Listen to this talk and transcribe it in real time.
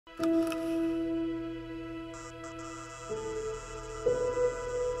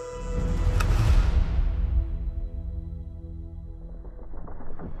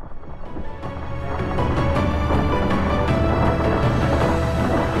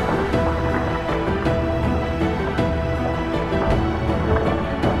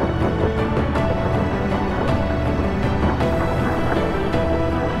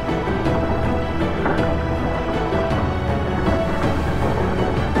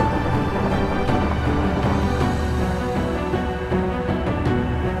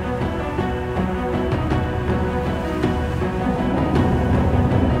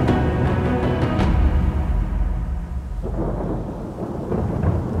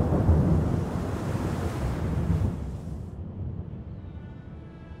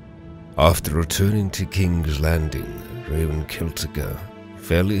After returning to King's Landing, Raewyn Celtigar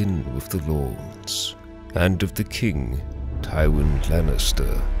fell in with the lords, and of the king, Tywin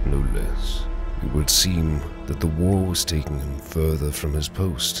Lannister, no less. It would seem that the war was taking him further from his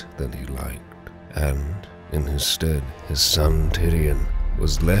post than he liked, and in his stead, his son Tyrion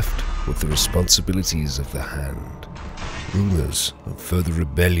was left with the responsibilities of the Hand. Rumors of further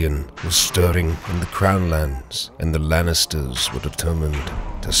rebellion were stirring in the Crown Lands, and the Lannisters were determined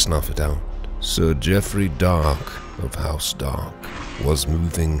to snuff it out. Sir Geoffrey Dark of House Dark was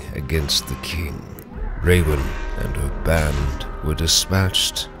moving against the king. Raewyn and her band were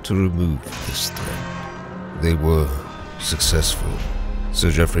dispatched to remove this threat. They were successful.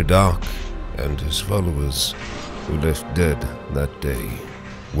 Sir Geoffrey Dark and his followers were left dead that day.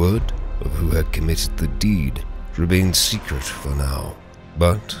 Word of who had committed the deed remained secret for now,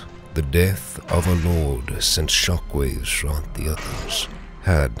 but the death of a lord sent shockwaves throughout the others.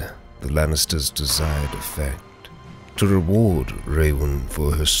 Had the Lannisters' desired effect? To reward Raewyn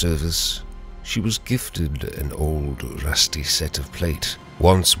for her service, she was gifted an old rusty set of plate,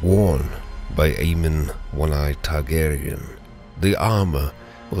 once worn by Aemon One-Eyed Targaryen. The armor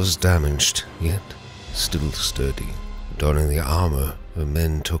was damaged, yet still sturdy. Donning the armor, her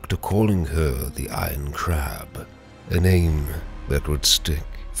men took to calling her the Iron Crab, a name that would stick.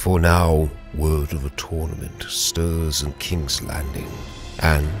 For now, word of a tournament stirs in King's Landing,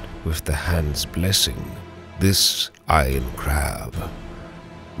 and with the Hand's blessing, this Iron Crab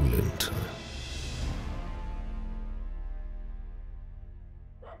will enter.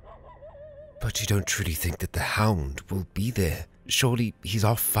 But you don't truly think that the Hound will be there? Surely he's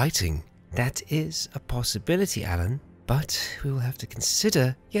off fighting. That is a possibility, Alan. But we will have to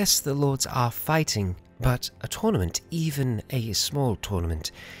consider, yes, the lords are fighting, but a tournament, even a small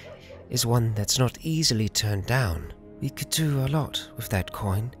tournament, is one that's not easily turned down. We could do a lot with that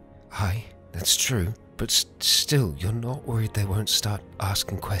coin. Aye, that's true. But still, you're not worried they won't start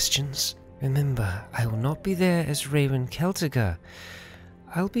asking questions? Remember, I will not be there as Raewyn Celtigar.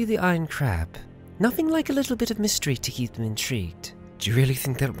 I'll be the Iron Crab. Nothing like a little bit of mystery to keep them intrigued. Do you really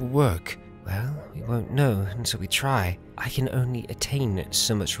think that will work? Well, we won't know until we try. I can only attain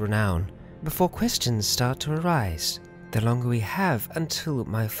so much renown before questions start to arise. The longer we have until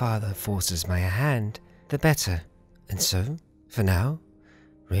my father forces my hand, the better. And so, for now,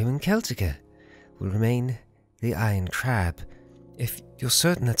 Raewyn Celtigar will remain the Iron Crab, if you're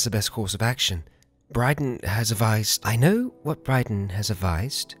certain that's the best course of action. Bryden has advised... I know what Bryden has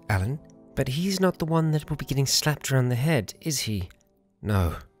advised, Alan, but he's not the one that will be getting slapped around the head, is he?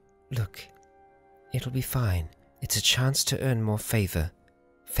 No. Look, it'll be fine. It's a chance to earn more favor.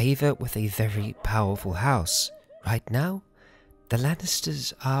 Favor with a very powerful house. Right now, the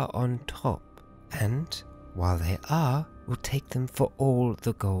Lannisters are on top, and while they are, we'll take them for all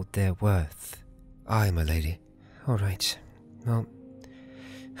the gold they're worth. Aye, my lady. All right. Well,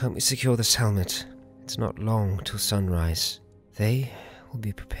 help me secure this helmet. It's not long till sunrise. They will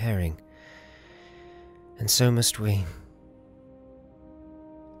be preparing. And so must we.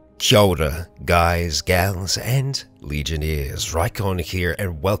 Kia ora, guys, gals, and legionnaires. Raikon here,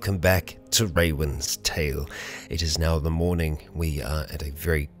 and welcome back to Raewyn's Tale. It is now the morning. We are at a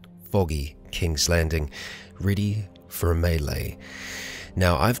very foggy King's Landing, ready for a melee.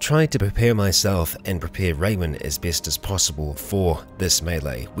 Now, I've tried to prepare myself and prepare Raewyn as best as possible for this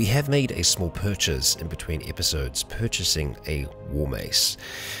melee. We have made a small purchase in between episodes, purchasing a war mace,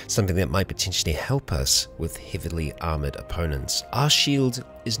 something that might potentially help us with heavily armored opponents. Our shield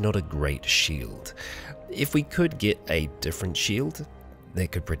is not a great shield. If we could get a different shield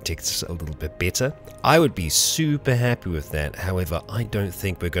that could protect us a little bit better, I would be super happy with that. However, I don't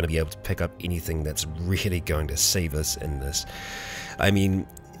think we're going to be able to pick up anything that's really going to save us in this. I mean,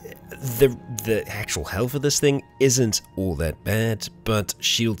 the actual health of this thing isn't all that bad, but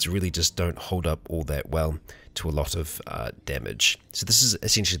shields really just don't hold up all that well to a lot of damage. So this is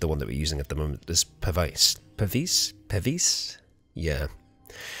essentially the one that we're using at the moment, this Pavis? Yeah.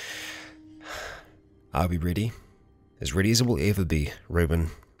 Are we ready? As ready as it will ever be, Raewyn.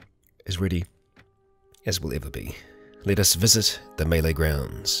 As ready as will ever be. Let us visit the melee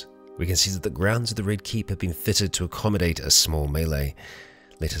grounds. We can see that the grounds of the Red Keep have been fitted to accommodate a small melee.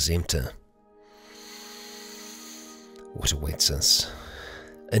 Let us enter. What awaits us?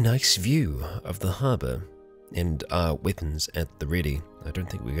 A nice view of the harbour, and our weapons at the ready. I don't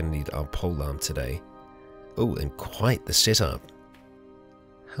think we're going to need our polearm today. Oh, and quite the setup.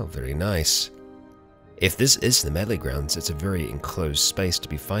 How very nice. If this is the melee grounds, it's a very enclosed space to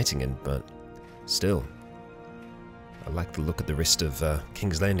be fighting in, but still. I like the look at the rest of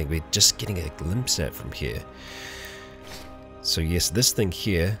King's Landing. We're just getting a glimpse at from here. So yes, this thing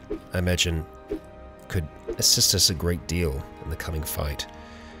here, I imagine, could assist us a great deal in the coming fight.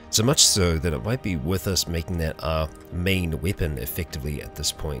 So much so that it might be worth us making that our main weapon effectively at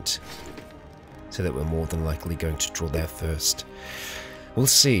this point. So that we're more than likely going to draw that first. We'll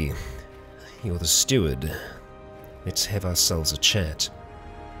see. You're the steward. Let's have ourselves a chat.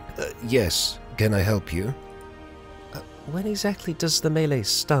 Yes, can I help you? When exactly does the melee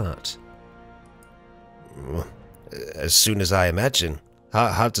start? As soon as I imagine.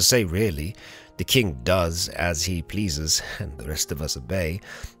 Hard to say, really. The king does as he pleases, and the rest of us obey.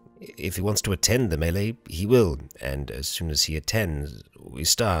 If he wants to attend the melee, he will, and as soon as he attends, we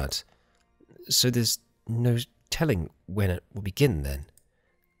start. So there's no telling when it will begin, then?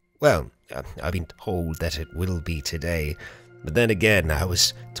 Well, I've been told that it will be today, but then again, I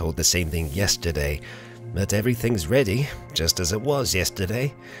was told the same thing yesterday. But everything's ready, just as it was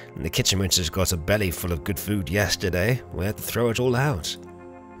yesterday. And the kitchen wench has got a belly full of good food yesterday. We had to throw it all out.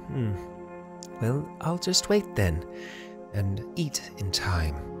 Well, I'll just wait then, and eat in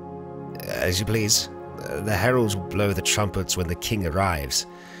time. As you please. The heralds will blow the trumpets when the king arrives.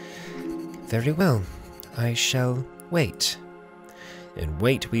 Very well. I shall wait. And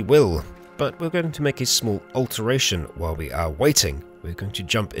wait we will, but we're going to make a small alteration while we are waiting. We're going to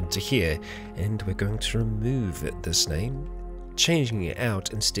jump into here, and we're going to remove this name, changing it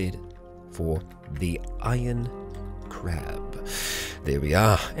out instead for the Iron Crab. There we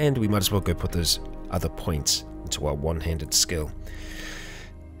are, and we might as well go put those other points into our one-handed skill.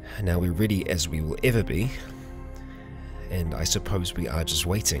 Now we're ready as we will ever be, and I suppose we are just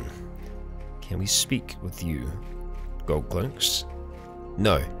waiting. Can we speak with you, Gold Cloaks?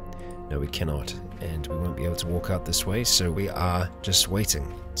 No, we cannot, and we won't be able to walk out this way, so we are just waiting.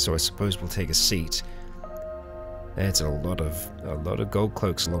 So I suppose we'll take a seat. That's a lot of Gold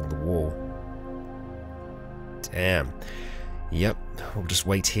Cloaks along the wall. Damn. Yep, we'll just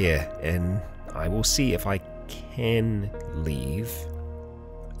wait here, and I will see if I can leave.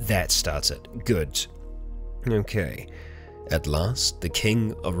 That starts it. Good. Okay. At last, the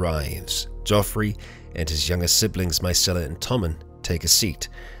king arrives. Joffrey and his younger siblings, Myrcella and Tommen, take a seat,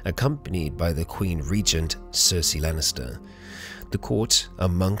 accompanied by the Queen Regent, Cersei Lannister. The court,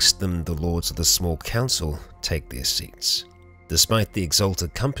 amongst them the lords of the small council, take their seats. Despite the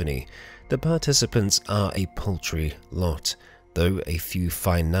exalted company, the participants are a paltry lot, though a few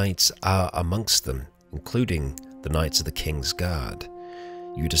fine knights are amongst them, including the Knights of the King's Guard.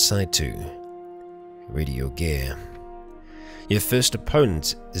 You decide to ready your gear. Your first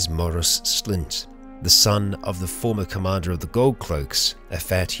opponent is Morris Slint, the son of the former commander of the Gold Cloaks, a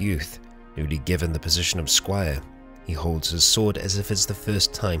fat youth, newly given the position of squire. He holds his sword as if it's the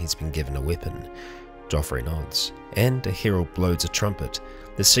first time he's been given a weapon. Joffrey nods, and a herald blows a trumpet,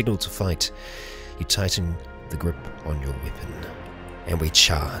 the signal to fight. You tighten the grip on your weapon, and we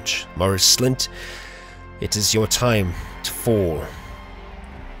charge. Morris Slint, it is your time to fall.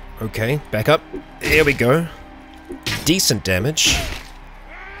 Okay, back up. Here we go. Decent damage.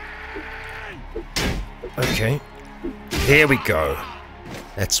 Okay, here we go.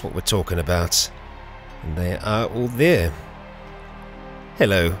 That's what we're talking about. And they are all there.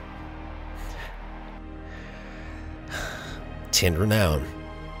 Hello. 10 renown.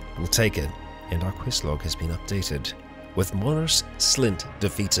 We'll take it. And our quest log has been updated. With Morris Slint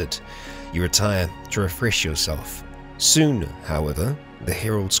defeated, you retire to refresh yourself. Soon, however, the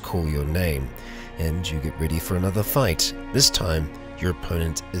heralds call your name, and you get ready for another fight. This time, your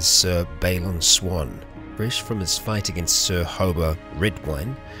opponent is Sir Balon Swan, fresh from his fight against Sir Hober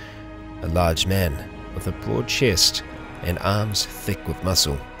Redwine, a large man with a broad chest and arms thick with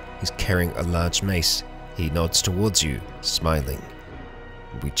muscle. He's carrying a large mace. He nods towards you, smiling.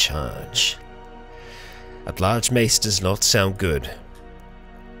 We charge. A large mace does not sound good.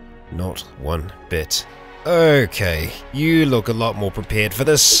 Not one bit. Okay, you look a lot more prepared for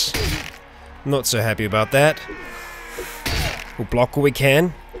this. Not so happy about that. We'll block what we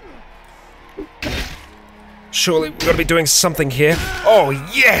can. Surely we've got to be doing something here. Oh,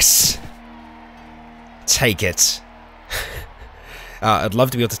 yes! Take it. I'd love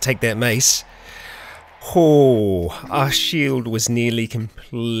to be able to take that mace. Oh, our shield was nearly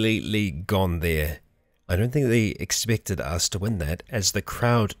completely gone there. I don't think they expected us to win that, as the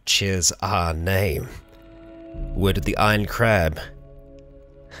crowd cheers our name. Word of the Iron Crab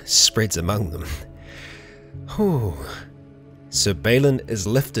spreads among them. Whew. Sir Balon is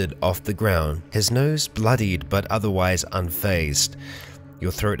lifted off the ground, his nose bloodied but otherwise unfazed.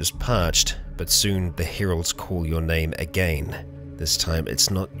 Your throat is parched, but soon the heralds call your name again. This time it's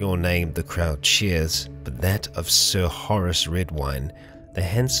not your name the crowd cheers, but that of Sir Horace Redwine, the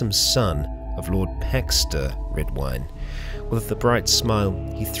handsome son of Lord Paxter, Redwine. With a bright smile,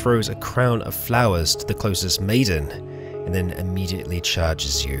 he throws a crown of flowers to the closest maiden, and then immediately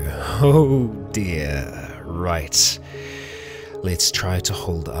charges you. Oh dear. Right. Let's try to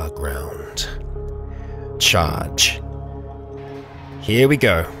hold our ground. Charge. Here we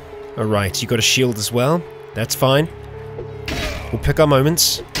go. Alright, you got a shield as well. That's fine. We'll pick our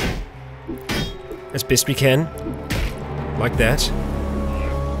moments as best we can. Like that.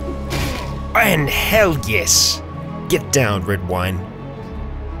 And hell yes! Get down, Redwine.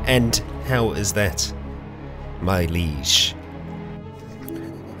 And how is that, my liege?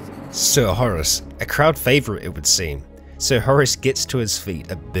 Sir Horace, a crowd favourite it would seem. Sir Horace gets to his feet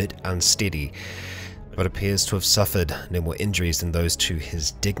a bit unsteady, but appears to have suffered no more injuries than those to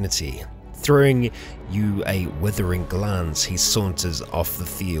his dignity. Throwing you a withering glance, he saunters off the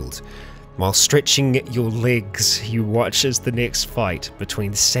field. While stretching your legs, you watch as the next fight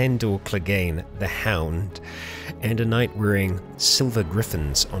between Sandor Clegane, the Hound, and a knight wearing silver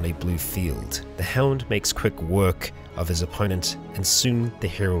griffins on a blue field. The Hound makes quick work of his opponent, and soon the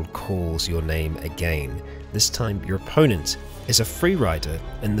herald calls your name again. This time your opponent is a free rider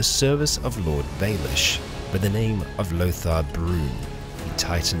in the service of Lord Baelish, by the name of Lothar Brune. He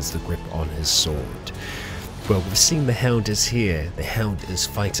tightens the grip on his sword. Well, we've seen the Hound is here, the Hound is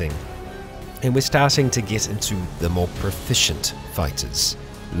fighting. And we're starting to get into the more proficient fighters.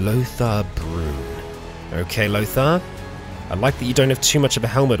 Lothar Brune. Okay, Lothar. I like that you don't have too much of a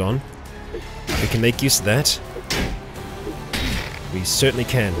helmet on. We can make use of that. We certainly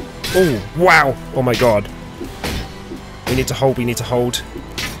can. Oh, wow! Oh my god. We need to hold, we need to hold.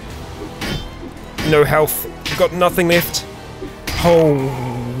 No health. We've got nothing left.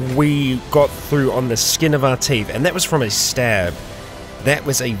 Oh, we got through on the skin of our teeth. And that was from a stab. That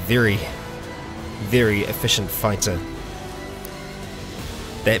was a very efficient fighter.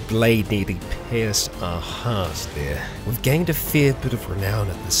 That blade nearly pierced our hearts there. We've gained a fair bit of renown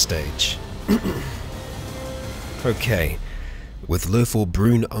at this stage. Okay. With Lothar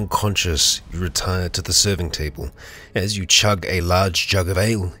Brune unconscious, you retire to the serving table. As you chug a large jug of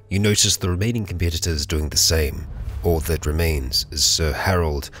ale, you notice the remaining competitors doing the same. All that remains is Sir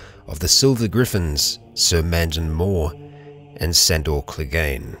Harold of the Silver Griffins, Sir Mandan Moore, and Sandor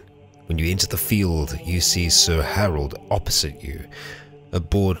Clegane. When you enter the field, you see Sir Harold opposite you, a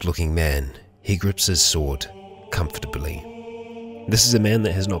bored-looking man. He grips his sword comfortably. This is a man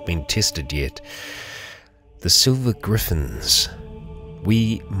that has not been tested yet. The Silver Griffins.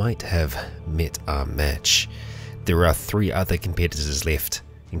 We might have met our match. There are 3 other competitors left,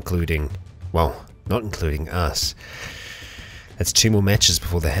 including, well, not including us. That's 2 more matches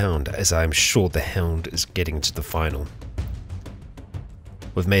before the Hound, as I am sure the Hound is getting to the final.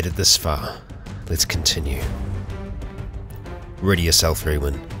 We've made it this far. Let's continue. Ready yourself,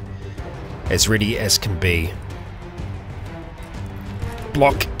 Raewyn. As ready as can be.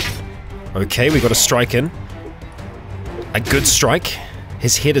 Block. Okay, we got a strike in. A good strike.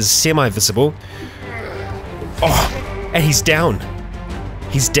 His head is semi-visible. Oh, and he's down.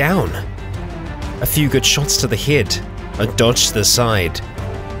 He's down. A few good shots to the head. A dodge to the side.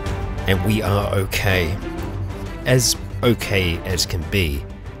 And we are okay. As okay as can be.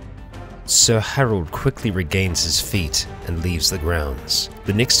 Sir Harold quickly regains his feet and leaves the grounds.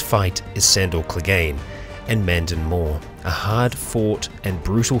 The next fight is Sandor Clegane and Mandan Moore. A hard-fought and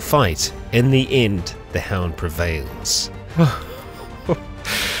brutal fight. In the end, the Hound prevails.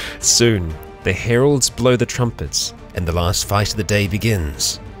 Soon, the heralds blow the trumpets, and the last fight of the day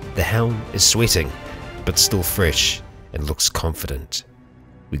begins. The Hound is sweating, but still fresh, and looks confident.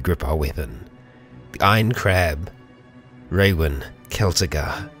 We grip our weapon. The Iron Crab. Raewyn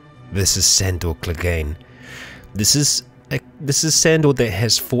Celtigar. This is Sandor Clegane. This is Sandor that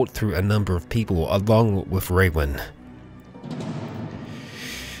has fought through a number of people along with Raewyn.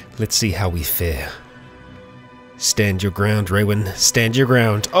 Let's see how we fare. Stand your ground, Raewyn. Stand your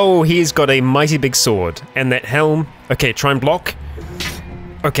ground. Oh, he's got a mighty big sword. And that helm. Okay, try and block.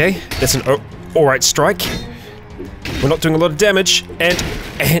 Okay, that's an alright strike. We're not doing a lot of damage.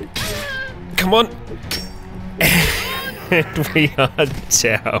 And come on. And we are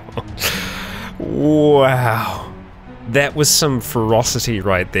down. Wow. That was some ferocity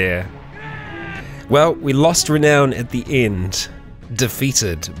right there. Well, we lost renown at the end.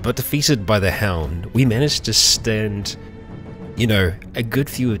 Defeated, but defeated by the Hound. We managed to stand, you know, a good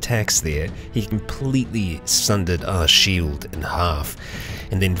few attacks there. He completely sundered our shield in half,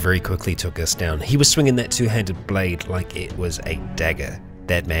 and then very quickly took us down. He was swinging that 2-handed blade like it was a dagger.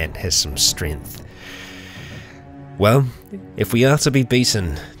 That man has some strength. Well, if we are to be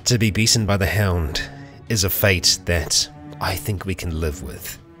beaten by the Hound is a fate that I think we can live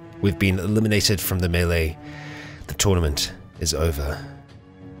with. We've been eliminated from the melee. The tournament is over.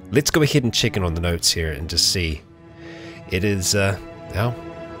 Let's go ahead and check in on the notes here and just see. It is, well,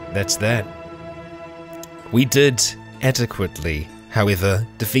 that's that. We did adequately. However,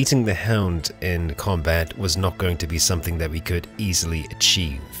 defeating the Hound in combat was not going to be something that we could easily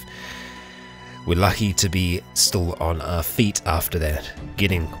achieve. We're lucky to be still on our feet after that,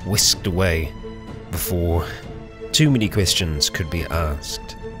 getting whisked away before too many questions could be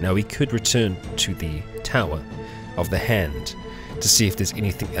asked. Now we could return to the Tower of the Hand to see if there's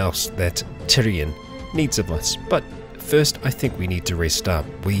anything else that Tyrion needs of us, but first I think we need to rest up.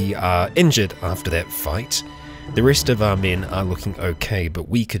 We are injured after that fight. The rest of our men are looking okay, but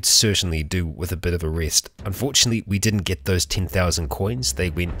we could certainly do with a bit of a rest. Unfortunately, we didn't get those 10,000 coins. They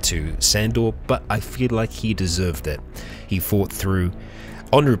went to Sandor, but I feel like he deserved it. He fought through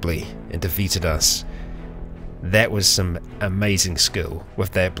honorably and defeated us. That was some amazing skill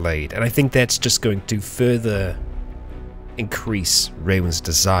with that blade, and I think that's just going to further increase Raewyn's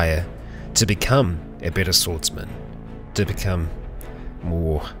desire to become a better swordsman, to become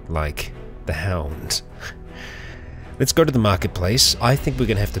more like the Hound. Let's go to the marketplace. I think we're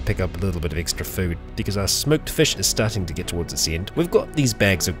going to have to pick up a little bit of extra food because our smoked fish is starting to get towards its end. We've got these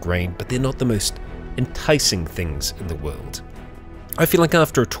bags of grain, but they're not the most enticing things in the world. I feel like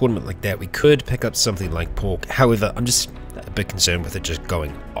after a tournament like that, we could pick up something like pork. However, I'm just a bit concerned with it just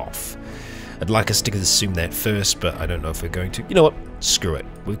going off. I'd like us to consume that first, but I don't know if we're going to. You know what? Screw it.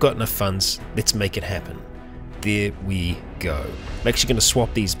 We've got enough funds. Let's make it happen. There we go. I'm actually going to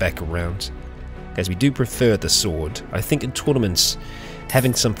swap these back around, as we do prefer the sword. I think in tournaments,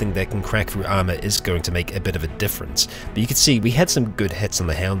 having something that can crack through armor is going to make a bit of a difference. But you can see we had some good hits on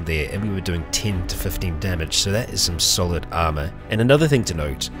the Hound there, and we were doing 10 to 15 damage, so that is some solid armor. And another thing to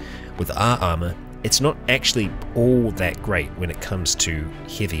note, with our armor, it's not actually all that great when it comes to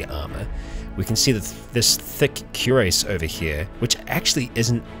heavy armor. We can see that this thick cuirass over here, which actually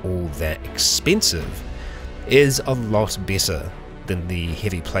isn't all that expensive, is a lot better than the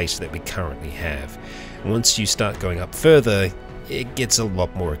heavy plate that we currently have. Once you start going up further, it gets a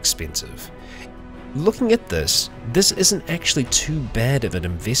lot more expensive. Looking at this isn't actually too bad of an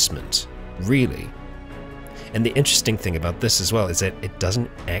investment, really. And the interesting thing about this as well is that it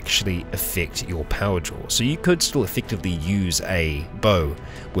doesn't actually affect your power draw, so you could still effectively use a bow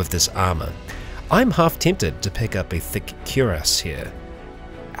with this armor. I'm half tempted to pick up a thick cuirass here.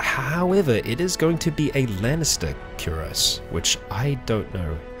 However, it is going to be a Lannister cuirass, which I don't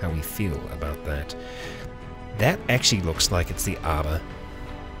know how we feel about that. That actually looks like it's the armor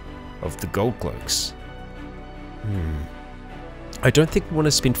of the Gold Cloaks. I don't think we want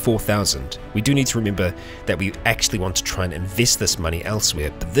to spend 4,000. We do need to remember that we actually want to try and invest this money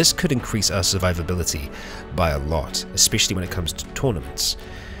elsewhere, but this could increase our survivability by a lot, especially when it comes to tournaments.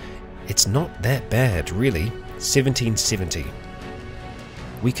 It's not that bad, really. 1770.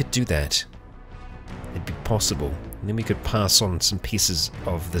 We could do that. It'd be possible. And then we could pass on some pieces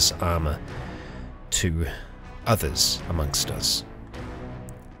of this armor to others amongst us.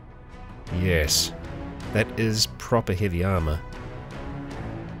 Yes, that is proper heavy armor.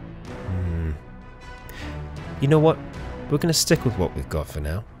 You know what? We're going to stick with what we've got for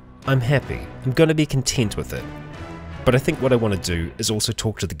now. I'm happy. I'm going to be content with it. But I think what I want to do is also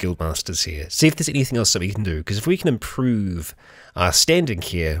talk to the guildmasters here, see if there's anything else that we can do, because if we can improve our standing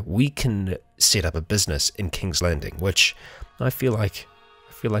here, we can set up a business in King's Landing, which I feel like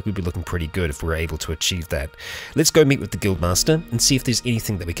we'd be looking pretty good if we were able to achieve that. Let's go meet with the guildmaster and see if there's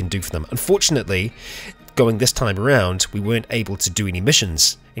anything that we can do for them. Unfortunately, going this time around, we weren't able to do any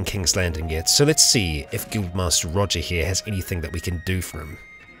missions in King's Landing yet, so let's see if Guildmaster Roger here has anything that we can do for him.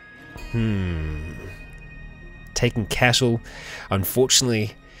 Taking cattle.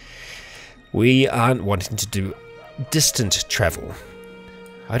 Unfortunately, we aren't wanting to do distant travel.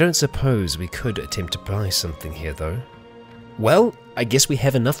 I don't suppose we could attempt to buy something here, though. Well, I guess we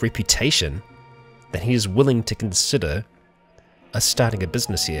have enough reputation that he is willing to consider us starting a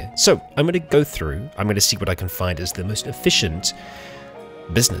business here. So, I'm going to go through, I'm going to see what I can find as the most efficient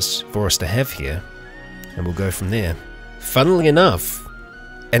business for us to have here, and we'll go from there. Funnily enough,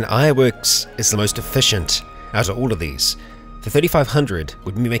 an ironworks is the most efficient out of all of these. For 3,500,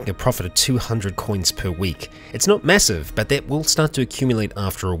 we'd be making a profit of 200 coins per week. It's not massive, but that will start to accumulate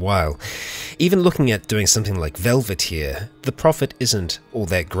after a while. Even looking at doing something like velvet here, the profit isn't all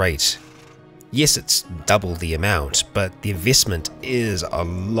that great. Yes, it's double the amount, but the investment is a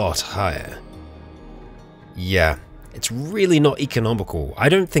lot higher. Yeah, it's really not economical. I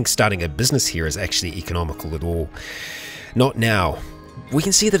don't think starting a business here is actually economical at all. Not now. We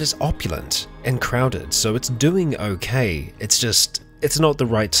can see that it's opulent and crowded, so it's doing okay. It's just it's not the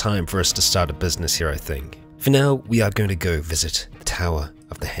right time for us to start a business here, I think. For now, we are going to go visit the Tower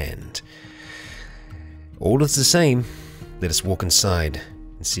of the Hand. All is the same. Let us walk inside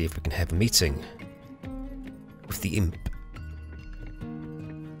and see if we can have a meeting with the imp.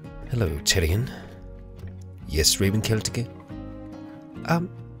 Hello, Tyrion. Yes, Raewyn Celtigar?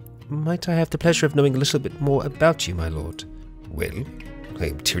 Might I have the pleasure of knowing a little bit more about you, my lord? Well, I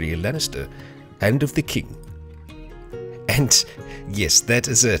am Tyrion Lannister, Hand of the King. And yes, that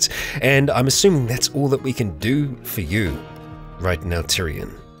is it. And I'm assuming that's all that we can do for you right now,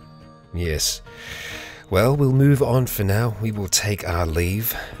 Tyrion. Yes. Well, we'll move on for now. We will take our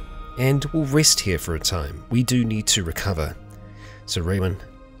leave and we'll rest here for a time. We do need to recover. So Raewyn,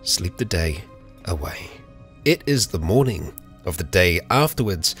 sleep the day away. It is the morning of the day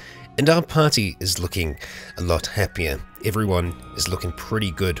afterwards, and our party is looking a lot happier. Everyone is looking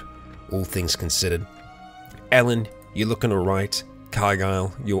pretty good, all things considered. Alan, you're looking alright.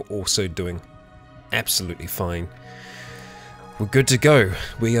 Cargyle, you're also doing absolutely fine. We're good to go.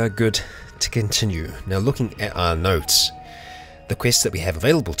 We are good to continue. Now, looking at our notes, the quests that we have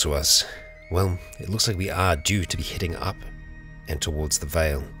available to us, well, it looks like we are due to be heading up and towards the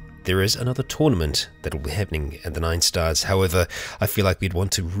Vale. There is another tournament that will be happening at the 9 Stars. However, I feel like we'd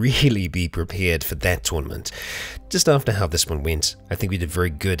want to really be prepared for that tournament. Just after how this one went, I think we did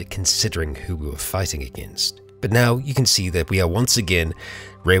very good considering who we were fighting against. But now you can see that we are once again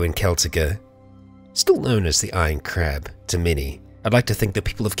Raewyn Celtigar, still known as the Iron Crab to many. I'd like to think the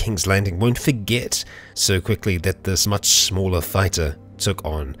people of King's Landing won't forget so quickly that this much smaller fighter took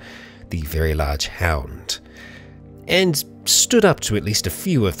on the very large Hound, and stood up to at least a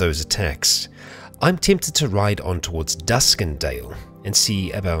few of those attacks. I'm tempted to ride on towards Duskendale and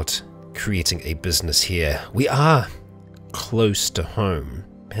see about creating a business here. We are close to home,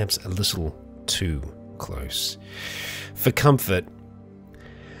 perhaps a little too close. For comfort,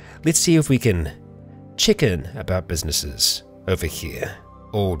 let's see if we can check in about businesses over here.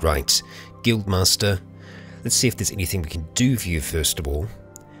 Alright, Guildmaster, let's see if there's anything we can do for you first of all.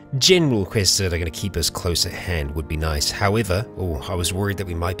 General quests that are going to keep us close at hand would be nice. However, I was worried that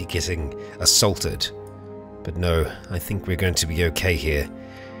we might be getting assaulted. But no, I think we're going to be okay here.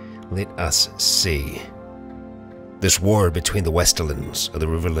 Let us see. This war between the Westerlands and the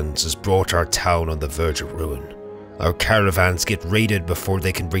Riverlands has brought our town on the verge of ruin. Our caravans get raided before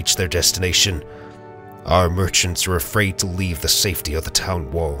they can reach their destination. Our merchants are afraid to leave the safety of the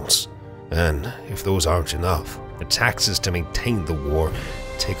town walls. And if those aren't enough, the taxes to maintain the war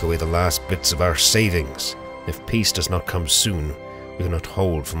take away the last bits of our savings. If peace does not come soon, we cannot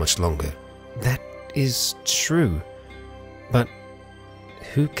hold for much longer. That is true. But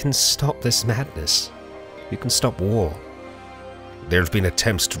who can stop this madness? Who can stop war? There have been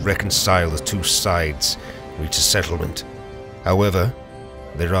attempts to reconcile the two sides and reach a settlement. However,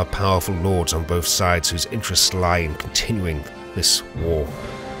 there are powerful lords on both sides whose interests lie in continuing this war.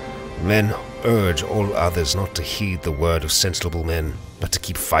 Men urge all others not to heed the word of sensible men, but to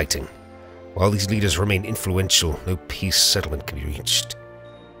keep fighting. While these leaders remain influential, no peace settlement can be reached.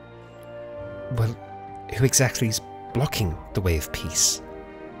 Well, who exactly is blocking the way of peace?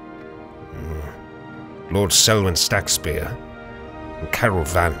 Lord Selwyn Stackspear and Carol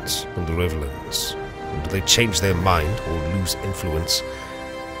Vance from the Riverlands. And if they change their mind or lose influence,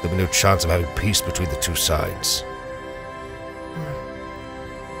 there'll be no chance of having peace between the two sides.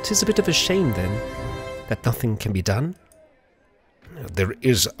 'Tis a bit of a shame, then, that nothing can be done. There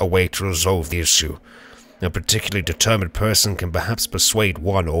is a way to resolve the issue. A particularly determined person can perhaps persuade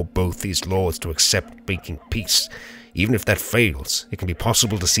one or both these lords to accept making peace. Even if that fails, it can be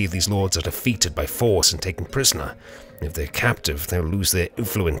possible to see if these lords are defeated by force and taken prisoner. If they're captive, they'll lose their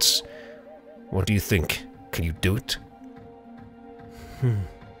influence. What do you think? Can you do it?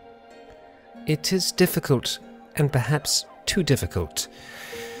 It is difficult, and perhaps too difficult.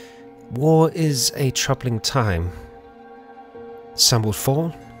 War is a troubling time. Some will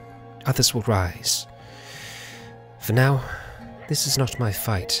fall, others will rise. For now, this is not my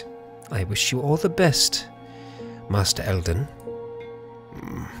fight. I wish you all the best, Master Eldon.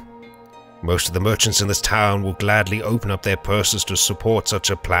 Most of the merchants in this town will gladly open up their purses to support such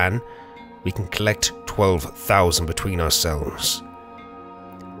a plan. We can collect 12,000 between ourselves.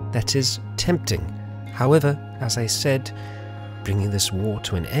 That is tempting. However, as I said, bringing this war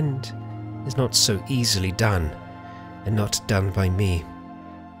to an end is not so easily done, and not done by me.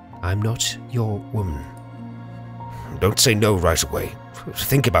 I'm not your woman. Don't say no right away.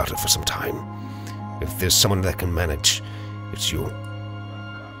 Think about it for some time. If there's someone that can manage, it's you.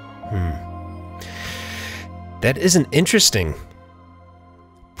 That is an interesting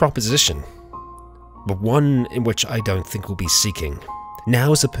proposition. but one in which I don't think we'll be seeking.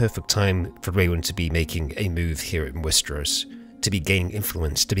 Now is the perfect time for Raewyn to be making a move here in Westeros, to be gaining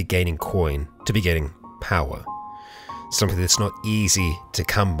influence, to be gaining coin, to be gaining power. Something that's not easy to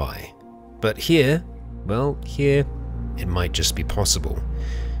come by. But here, well, here, it might just be possible.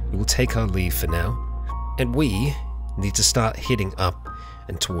 We will take our leave for now, and we need to start heading up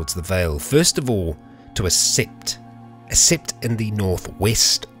and towards the Vale. First of all, to a sept in the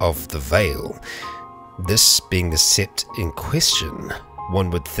northwest of the Vale. This being the sept in question, one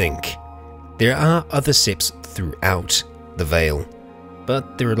would think. There are other septs throughout the Vale,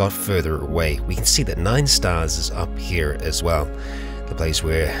 but they're a lot further away. We can see that 9 Stars is up here as well, the place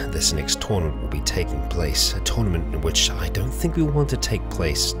where this next tournament will be taking place, a tournament in which I don't think we want to take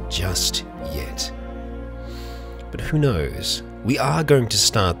place just yet. But who knows? We are going to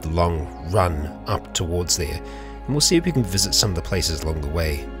start the long run up towards there, and we'll see if we can visit some of the places along the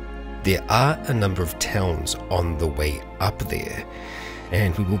way. There are a number of towns on the way up there,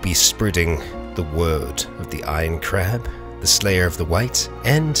 and we will be spreading the word of the Iron Crab, the Slayer of the White,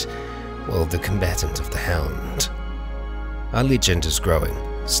 and, well, the combatant of the Hound. Our legend is growing,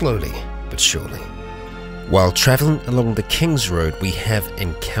 slowly but surely. While travelling along the King's Road, we have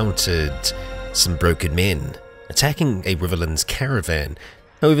encountered some broken men attacking a Riverlands caravan.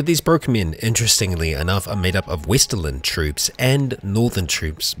 However, these broken men, interestingly enough, are made up of Westerland troops and Northern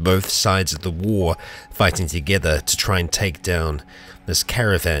troops, both sides of the war fighting together to try and take down this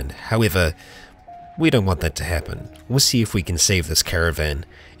caravan. However, we don't want that to happen. We'll see if we can save this caravan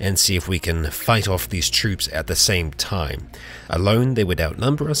and see if we can fight off these troops at the same time. Alone, they would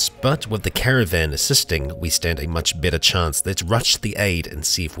outnumber us, but with the caravan assisting, we stand a much better chance. Let's rush the aid and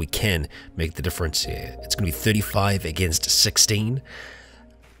see if we can make the difference here. It's going to be 35 against 16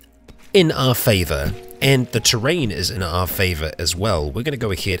 in our favor, and the terrain is in our favor as well. We're going to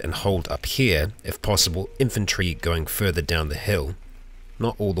go ahead and hold up here, if possible, infantry going further down the hill.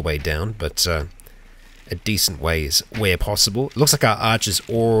 Not all the way down, but a decent ways where possible. It looks like our archers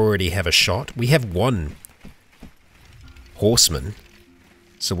already have a shot. We have 1 horseman,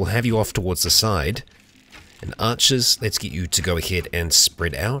 so we'll have you off towards the side. And archers, let's get you to go ahead and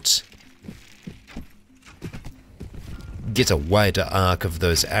spread out. Get a wider arc of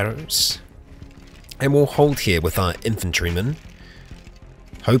those arrows. And we'll hold here with our infantrymen,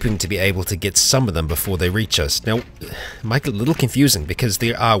 hoping to be able to get some of them before they reach us. Now, it might get a little confusing because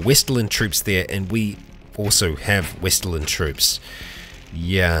there are Westerland troops there and we also have Westerland troops.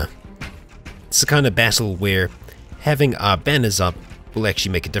 Yeah, it's the kind of battle where having our banners up will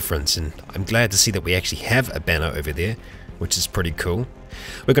actually make a difference, and I'm glad to see that we actually have a banner over there, which is pretty cool.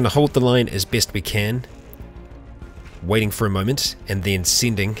 We're going to hold the line as best we can, waiting for a moment, and then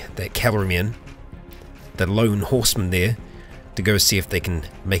sending that cavalryman, the lone horseman there, to go see if they can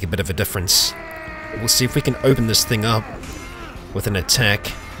make a bit of a difference. We'll see if we can open this thing up with an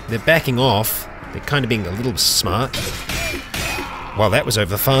attack. They're backing off. They're kind of being a little smart. Well, that was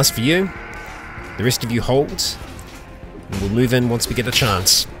over fast for you. The rest of you hold. And we'll move in once we get a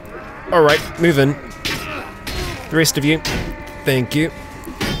chance. Alright, move in. The rest of you. Thank you.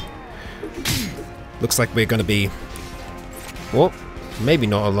 Looks like we're going to be... well, maybe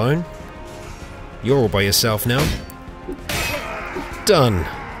not alone. You're all by yourself now. Done.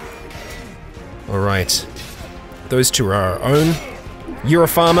 Alright. Those two are our own. You're a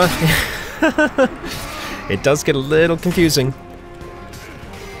farmer. It does get a little confusing.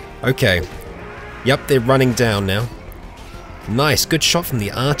 Okay. Yep, they're running down now. Nice, good shot from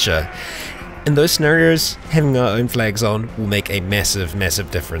the archer. In those scenarios, having our own flags on will make a massive,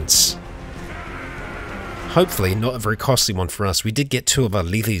 massive difference. Hopefully not a very costly one for us. We did get 2 of our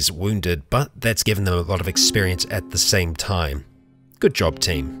levies wounded, but that's given them a lot of experience at the same time. Good job,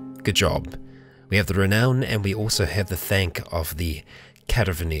 team. Good job. We have the renown, and we also have the thank of the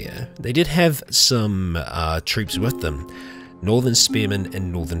Caravaneer. They did have some troops with them. Northern Spearmen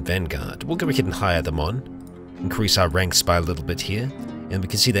and Northern Vanguard. We'll go ahead and hire them on. Increase our ranks by a little bit here. And we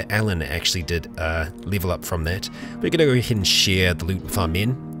can see that Alan actually did level up from that. We're going to go ahead and share the loot with our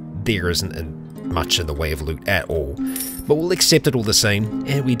men. There isn't much in the way of loot at all, but we'll accept it all the same,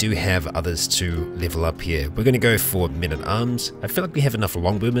 and we do have others to level up here. We're going to go for men-at-arms. I feel like we have enough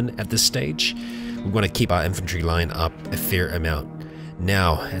longbowmen at this stage. We want to keep our infantry line up a fair amount.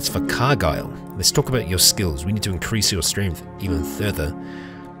 Now, as for Cargyle, let's talk about your skills. We need to increase your strength even further,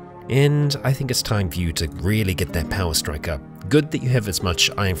 and I think it's time for you to really get that power strike up. Good that you have as much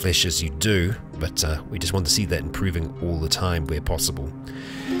Iron Flesh as you do, but we just want to see that improving all the time where possible.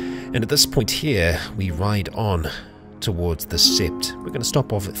 And at this point here, we ride on towards the Sept. We're going to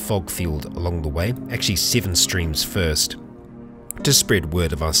stop off at Fogfield along the way. Actually, 7 streams first. to spread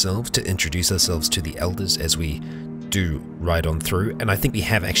word of ourselves, to introduce ourselves to the elders as we do ride on through. And I think we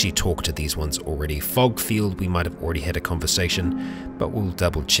have actually talked to these ones already. Fogfield, we might have already had a conversation, but we'll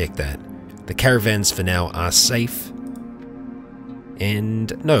double check that. The caravans for now are safe.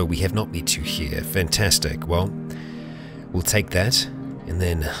 And no, we have not met you here. Fantastic. Well, we'll take that and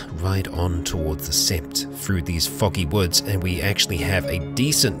then ride on towards the Sept through these foggy woods, and we actually have a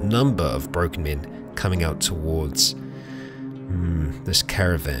decent number of broken men coming out towards this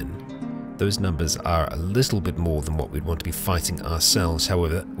caravan. Those numbers are a little bit more than what we'd want to be fighting ourselves.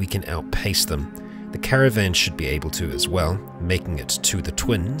 However, we can outpace them. The caravan should be able to as well, making it to the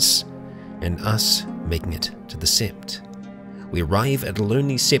Twins, and us making it to the Sept. We arrive at a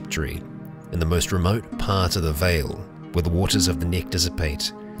lonely septary in the most remote part of the Vale, where the waters of the Neck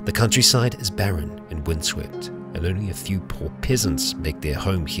dissipate. The countryside is barren and windswept, and only a few poor peasants make their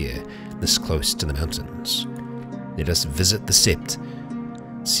home here, this close to the mountains. Let us visit the Sept,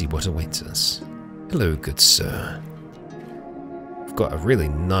 see what awaits us. Hello, good sir. We've got a really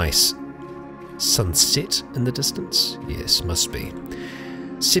nice sunset in the distance. Yes, must be.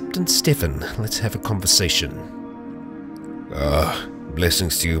 Sept and Stefan, let's have a conversation.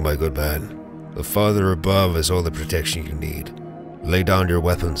 Blessings to you, my good man. The Father above is all the protection you need. Lay down your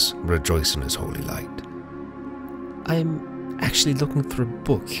weapons, rejoice in his holy light. I'm actually looking for a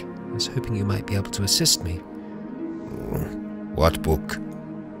book. I was hoping you might be able to assist me. What book?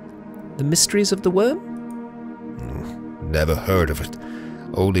 The Mysteries of the Worm? Never heard of it.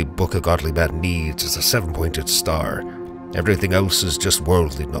 Only book a godly man needs is a 7-pointed star. Everything else is just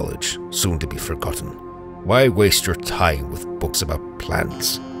worldly knowledge, soon to be forgotten. Why waste your time with books about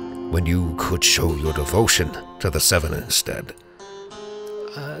plants, when you could show your devotion to the Seven instead?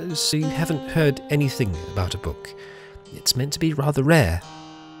 So you haven't heard anything about a book? It's meant to be rather rare.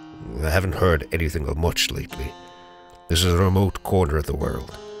 I haven't heard anything of much lately. This is a remote corner of the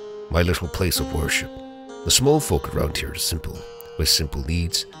world, my little place of worship. The small folk around here are simple, with simple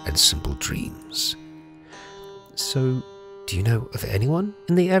needs and simple dreams. So, do you know of anyone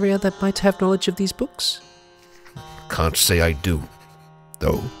in the area that might have knowledge of these books? Can't say I do,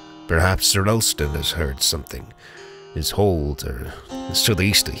 though perhaps Sir Elston has heard something. His hold is to the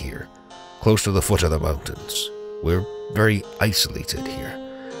east of here, close to the foot of the mountains. We're very isolated here,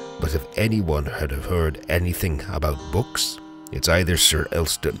 but if anyone had have heard anything about books, it's either Sir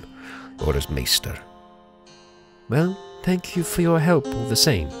Elston or his maester. Well, thank you for your help all the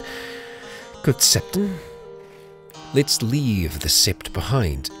same. Good Septon. Let's leave the Sept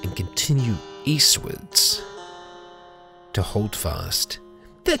behind and continue eastwards to Holdfast.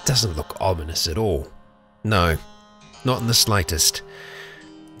 That doesn't look ominous at all. No, not in the slightest.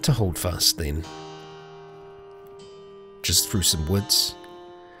 To Holdfast then. Just through some woods,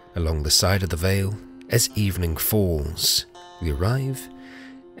 along the side of the vale, as evening falls, we arrive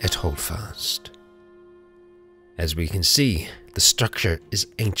at Holdfast. As we can see, the structure is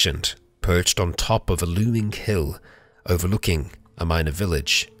ancient, perched on top of a looming hill, overlooking a minor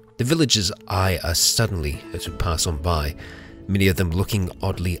village. The villagers eye us suddenly as we pass on by, many of them looking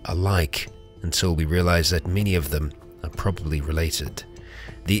oddly alike, until we realize that many of them are probably related.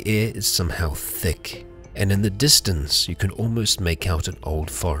 The air is somehow thick, and in the distance you can almost make out an old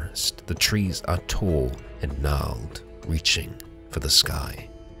forest. The trees are tall and gnarled, reaching for the sky.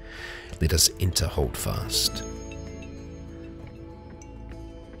 Let us enter Holdfast.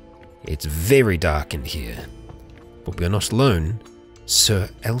 It's very dark in here, but we are not alone. Sir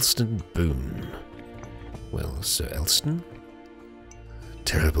Elston Boone. Well, Sir Elston?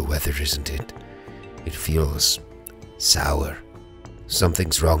 Terrible weather, isn't it? It feels sour.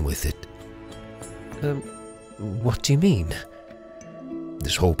 Something's wrong with it. What do you mean?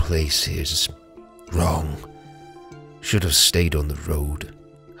 This whole place is wrong. Should have stayed on the road.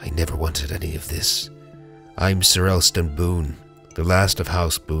 I never wanted any of this. I'm Sir Elston Boone, the last of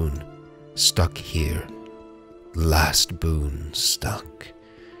House Boone, stuck here. Last Boone stuck.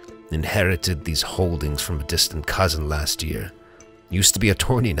 Inherited these holdings from a distant cousin last year. Used to be a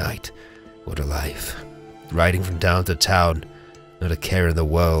tourney knight. What a life. Riding from town to town, not a care in the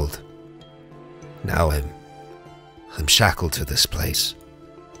world. Now I'm shackled to this place.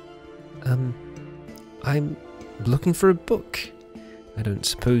 I'm looking for a book. I don't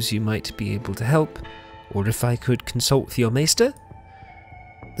suppose you might be able to help, or if I could consult with your maester?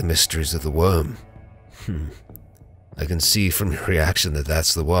 The Mysteries of the Worm. I can see from your reaction that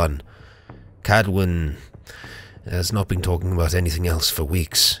that's the one. Cadwyn has not been talking about anything else for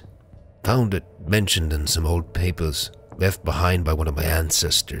weeks. Found it mentioned in some old papers left behind by one of my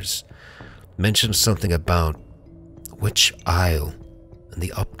ancestors. Mentioned something about Witch Isle and the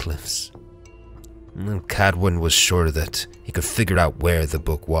Upcliffs. And Cadwin was sure that he could figure out where the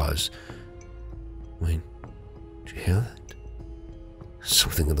book was. Wait, did you hear that?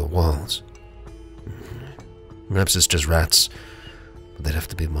 Something in the walls. Perhaps it's just rats, but they'd have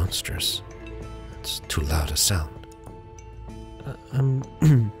to be monstrous. It's too loud a sound.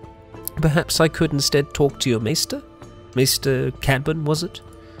 Perhaps I could instead talk to your maester? Maester Cadwin, was it?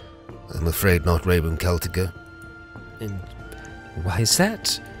 I'm afraid not, Raewyn Celtigar. And why is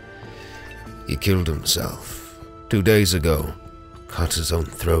that? He killed himself 2 days ago. Cut his own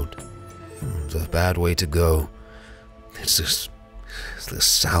throat. It's a bad way to go. It's this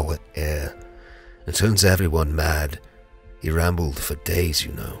sour air. It turns everyone mad. He rambled for days,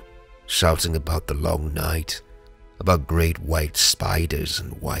 you know, shouting about the long night, about great white spiders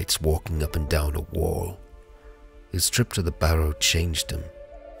and whites walking up and down a wall. His trip to the barrow changed him.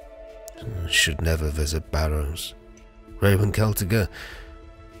 Should never visit barrows. Raewyn Celtigar,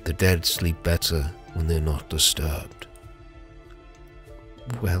 the dead sleep better when they're not disturbed.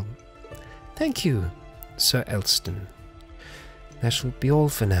 Well, thank you, Sir Elston. That shall be all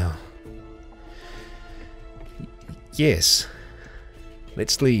for now. Yes,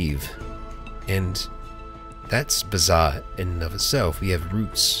 let's leave. And that's bizarre in and of itself. We have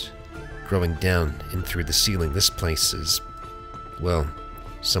roots growing down in through the ceiling. This place is, well,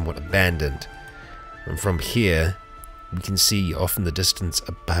 somewhat abandoned. And from here, we can see off in the distance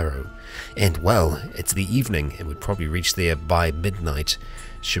a barrow. And, well, it's the evening, and we'd probably reach there by midnight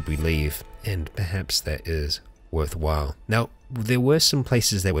should we leave. And perhaps that is worthwhile. Now, there were some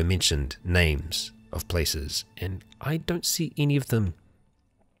places that were mentioned, names of places, and I don't see any of them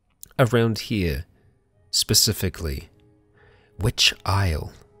around here specifically. Which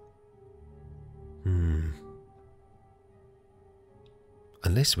Isle?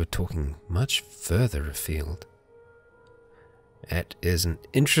 Unless we're talking much further afield. That is an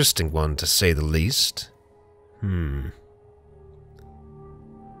interesting one, to say the least.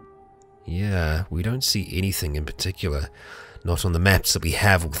 Yeah, we don't see anything in particular. Not on the maps that we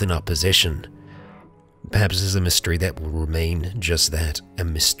have within our possession. Perhaps there's a mystery that will remain just that, a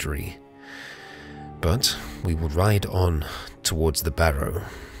mystery. But we will ride on towards the barrow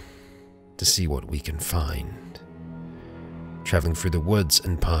to see what we can find. Traveling through the woods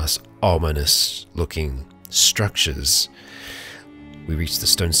and past ominous-looking structures, we reached the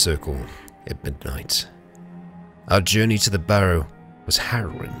stone circle at midnight. Our journey to the barrow was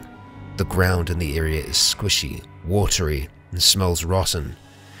harrowing. The ground in the area is squishy, watery, and smells rotten.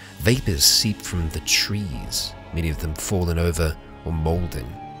 Vapors seep from the trees, many of them fallen over or molding.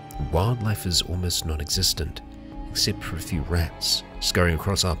 Wildlife is almost non-existent, except for a few rats scurrying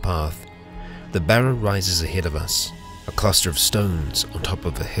across our path. The barrow rises ahead of us, a cluster of stones on top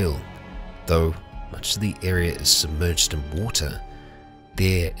of a hill. Though much of the area is submerged in water,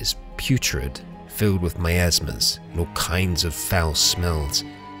 there is putrid, filled with miasmas and all kinds of foul smells,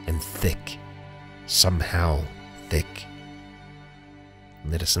 and thick, somehow thick.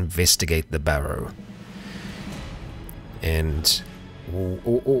 Let us investigate the barrow. And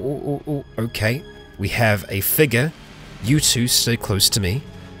okay, we have a figure. You two stay close to me.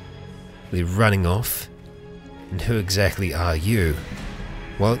 They're running off. And who exactly are you?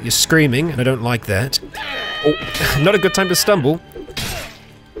 Well, you're screaming, and I don't like that. Oh, not a good time to stumble.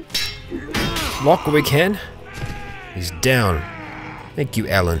 Lock what we can. He's down. Thank you,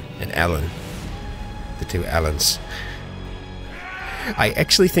 Alan and Alan. The two Allens. I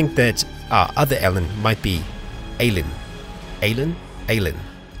actually think that our other Alan might be Alan. Alan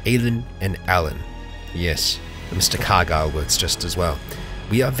and Alan. Yes, Mr. Cargyle works just as well.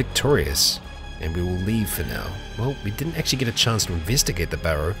 We are victorious, and we will leave for now. Well, we didn't actually get a chance to investigate the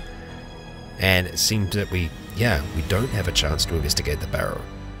barrow, and it seems that we don't have a chance to investigate the barrow.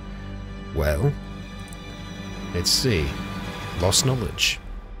 Well, let's see. Lost knowledge.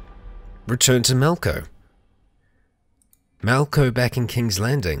 Return to Malco. Malco back in King's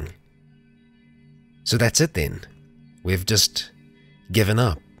Landing. So that's it then. We've just given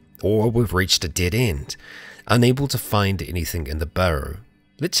up, or we've reached a dead end, unable to find anything in the barrow.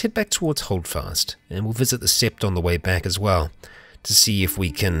 Let's head back towards Holdfast, and we'll visit the Sept on the way back as well, to see if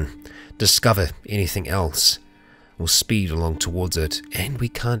we can discover anything else. We'll speed along towards it, and we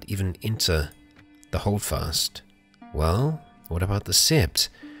can't even enter the Holdfast. Well, what about the Sept?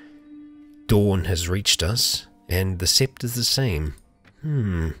 Dawn has reached us, and the Sept is the same.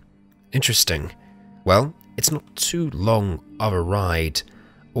 Interesting. Well, it's not too long of a ride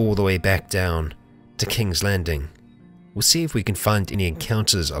all the way back down to King's Landing. We'll see if we can find any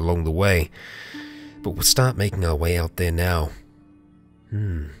encounters along the way, but we'll start making our way out there now.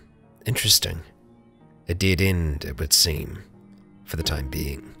 Interesting. A dead end, it would seem, for the time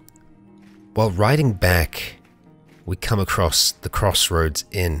being. While riding back, we come across the Crossroads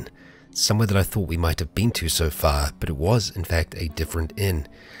Inn, somewhere that I thought we might have been to so far, but it was in fact a different inn.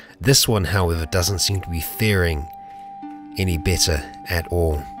 This one, however, doesn't seem to be faring any better at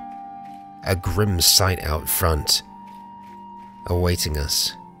all. A grim sight out front awaiting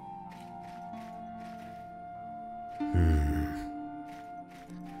us.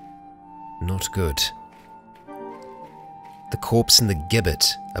 Not good. The corpse in the gibbet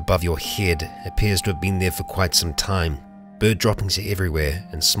above your head appears to have been there for quite some time. Bird droppings are everywhere,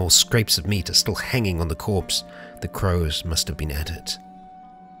 and small scrapes of meat are still hanging on the corpse. The crows must have been at it.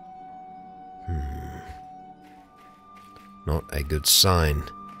 Not a good sign.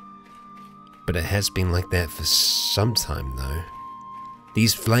 But it has been like that for some time, though.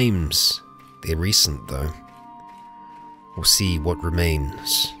 These flames, they're recent, though. We'll see what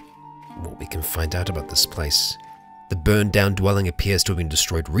remains, what we can find out about this place. The burned down dwelling appears to have been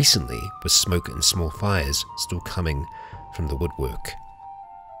destroyed recently, with smoke and small fires still coming from the woodwork.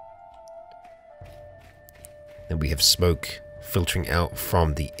 And we have smoke filtering out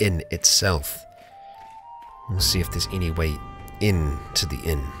from the inn itself. We'll see if there's any way into the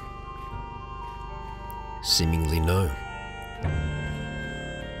inn. Seemingly no.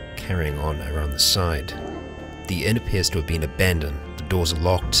 Carrying on around the side. The inn appears to have been abandoned. The doors are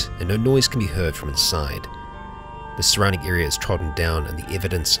locked and no noise can be heard from inside. The surrounding area is trodden down and the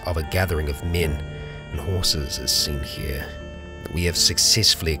evidence of a gathering of men and horses is seen here. We have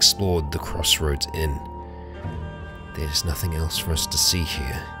successfully explored the Crossroads Inn. There's nothing else for us to see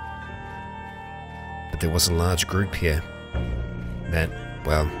here. But there was a large group here that,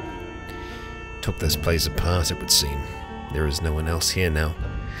 well, took this place apart, it would seem. There is no one else here now.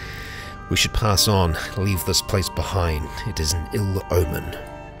 We should pass on, leave this place behind. It is an ill omen.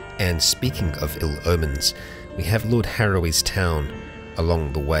 And speaking of ill omens, we have Lord Harroway's town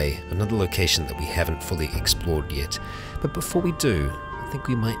along the way, another location that we haven't fully explored yet. But before we do, I think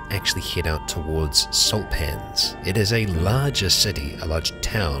we might actually head out towards Saltpans. It is a larger city, a large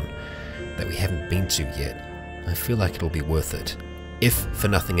town that we haven't been to yet. I feel like it'll be worth it, if for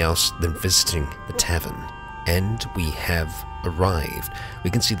nothing else than visiting the tavern. And we have arrived. We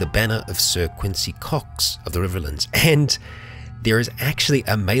can see the banner of Sir Quincy Cox of the Riverlands, and there is actually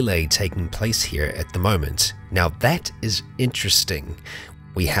a melee taking place here at the moment. Now that is interesting.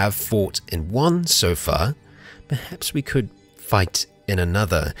 We have fought in one so far. Perhaps we could fight in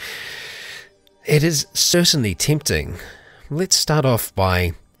another. It is certainly tempting. Let's start off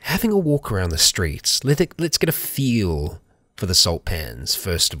by having a walk around the streets. Let's get a feel for the Saltpans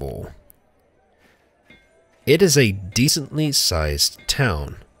first of all. It is a decently sized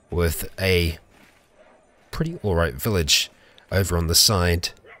town with a pretty alright village over on the side.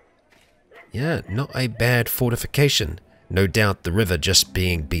 Yeah, not a bad fortification. No doubt the river just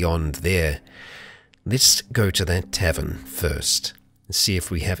being beyond there. Let's go to that tavern first and see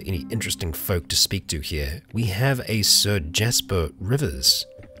if we have any interesting folk to speak to here. We have a Sir Jasper Rivers.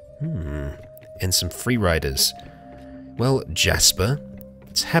 And some free riders. Well, Jasper,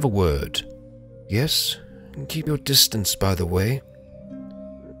 let's have a word. Yes? Keep your distance, by the way.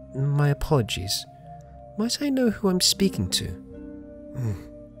 My apologies. Might I know who I'm speaking to?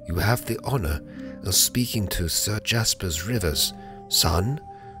 You have the honour of speaking to Sir Jasper Rivers, son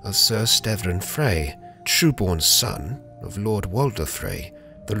of Sir Stevren Frey, true-born son of Lord Walder Frey,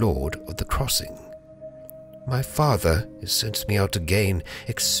 the Lord of the Crossing. My father has sent me out to gain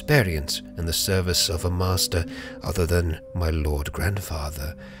experience in the service of a master other than my Lord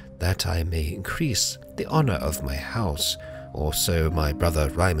Grandfather, that I may increase the honour of my house, or so my brother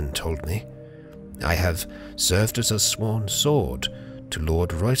Raymond told me. I have served as a sworn sword to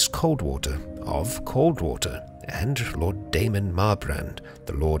Lord Royce Coldwater of Coldwater, and Lord Damon Marbrand,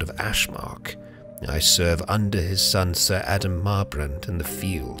 the Lord of Ashmark. I serve under his son Sir Adam Marbrand in the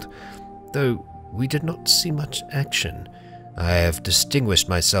field, though we did not see much action. I have distinguished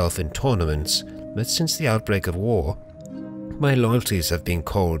myself in tournaments, but since the outbreak of war, my loyalties have been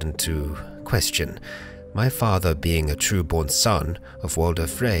called into question. My father being a true-born son of Walder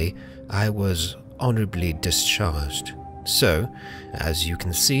Frey, I was honourably discharged. So, as you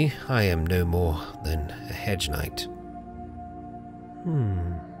can see, I am no more than a hedge knight.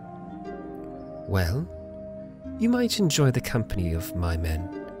 Well, you might enjoy the company of my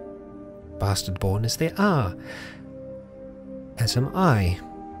men, bastard-born as they are, as am I.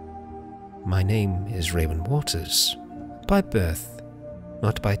 My name is Raewyn Waters, by birth,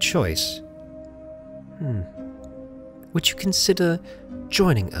 not by choice. Would you consider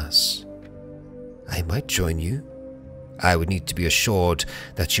joining us? I might join you. I would need to be assured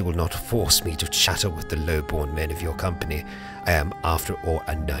that you will not force me to chatter with the low-born men of your company. I am, after all,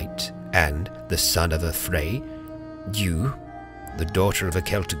 a knight, and the son of a Frey. You, the daughter of a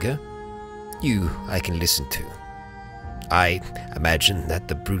Celtigar. You I can listen to. I imagine that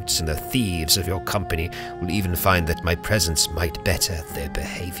the brutes and the thieves of your company will even find that my presence might better their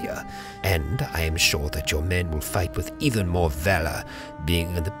behavior, and I am sure that your men will fight with even more valor,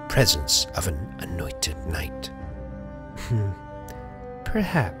 being in the presence of an anointed knight.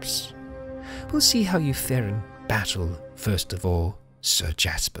 Perhaps. We'll see how you fare in battle, first of all, Sir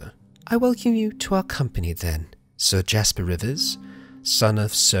Jasper. I welcome you to our company, then, Sir Jasper Rivers, son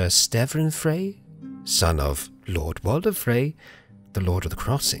of Sir Stevren Frey, son of Lord Walder Frey, the Lord of the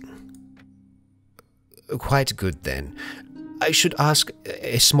Crossing. Quite good, then. I should ask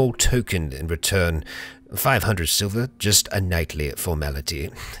a small token in return. 500 silver, just a knightly formality.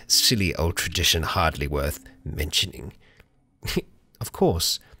 Silly old tradition, hardly worth mentioning. Of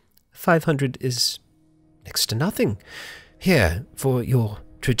course. 500 is next to nothing. Here, for your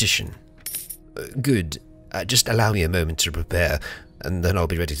tradition. Good. Just allow me a moment to prepare, and then I'll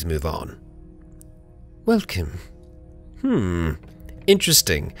be ready to move on. Welcome.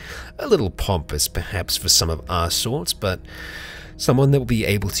 Interesting. A little pompous, perhaps, for some of our sorts, but someone that will be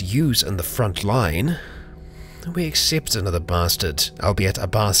able to use in the front line. We accept another bastard, albeit a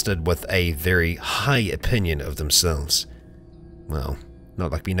bastard with a very high opinion of themselves. Well,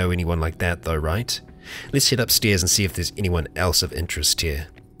 not like we know anyone like that, though, right? Let's head upstairs and see if there's anyone else of interest here.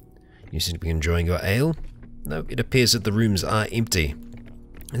 You seem to be enjoying your ale? No, it appears that the rooms are empty.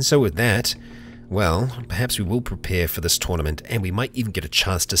 And so with that, well, perhaps we will prepare for this tournament, and we might even get a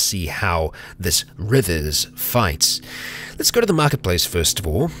chance to see how this Rivers fights. Let's go to the marketplace first of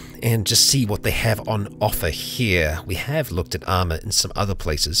all, and just see what they have on offer here. We have looked at armor in some other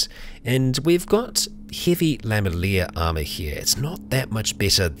places, and we've got heavy lamellieres armor here. It's not that much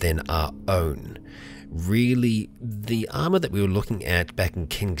better than our own. Really, the armor that we were looking at back in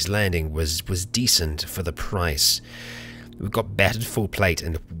King's Landing was decent for the price. We've got battered full plate,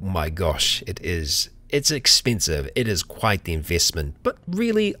 and my gosh, it's expensive. It is quite the investment, but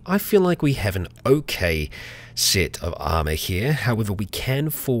really, I feel like we have an okay set of armor here. However, we can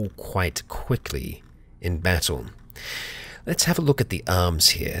fall quite quickly in battle. Let's have a look at the arms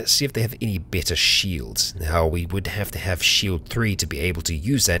here, see if they have any better shields. Now, we would have to have shield 3 to be able to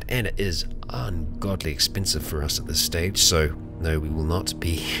use that, and it is ungodly expensive for us at this stage, so no, we will not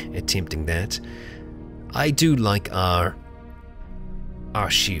be attempting that. I do like our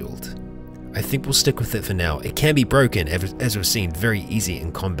shield. I think we'll stick with it for now. It can be broken, as we've seen, very easy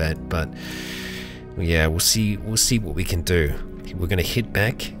in combat, but yeah, we'll see what we can do. We're going to head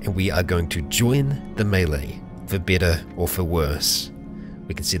back, and we are going to join the melee, for better or for worse.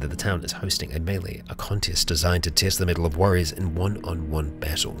 We can see that the town is hosting a melee, a contest designed to test the mettle of warriors in one-on-one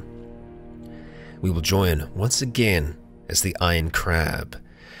battle. We will join once again as the Iron Crab.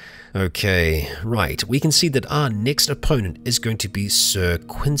 Okay, right, we can see that our next opponent is going to be Sir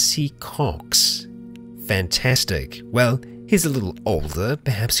Quincy Cox. Fantastic. Well, he's a little older,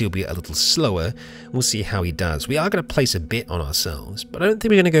 perhaps he'll be a little slower. We'll see how he does. We are going to place a bet on ourselves, but I don't think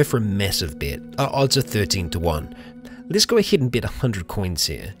we're going to go for a massive bet. Our odds are 13 to 1. Let's go ahead and bet 100 coins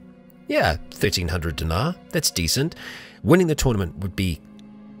here. Yeah, 1,300 dinar, that's decent. Winning the tournament would be,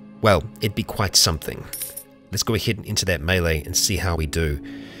 well, it'd be quite something. Let's go ahead and enter that melee and see how we do.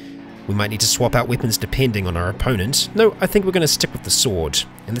 We might need to swap out weapons depending on our opponent. No, I think we're going to stick with the sword.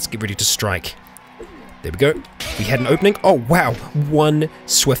 And let's get ready to strike. There we go. We had an opening. Oh, wow. One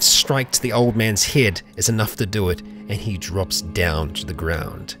swift strike to the old man's head is enough to do it. And he drops down to the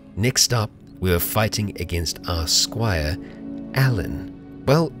ground. Next up, we are fighting against our squire, Alan.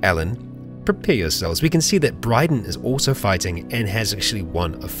 Well, Alan, prepare yourselves. We can see that Bryden is also fighting and has actually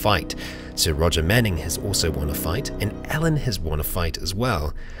won a fight. Sir Roger Manning has also won a fight. And Alan has won a fight as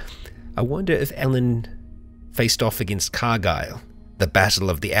well. I wonder if Alan faced off against Cargyle. The Battle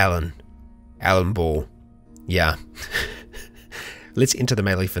of the Allen Ball. Yeah. Let's enter the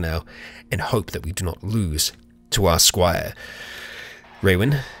melee for now and hope that we do not lose to our squire.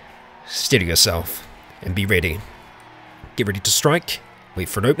 Raewyn, steady yourself and be ready. Get ready to strike. Wait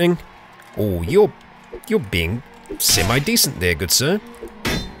for an opening. Oh, you're being semi-decent there, good sir.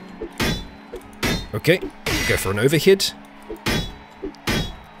 Okay, go for an overhead.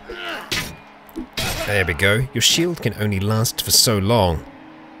 There we go. Your shield can only last for so long.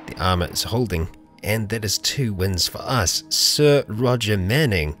 The armor is holding, and that is 2 wins for us. Sir Roger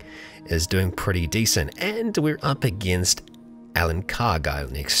Manning is doing pretty decent, and we're up against Alan Cargyle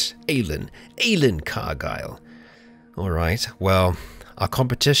next. Alan Cargyle. Alright, well, our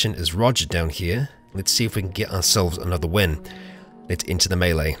competition is Roger down here. Let's see if we can get ourselves another win. Let's enter the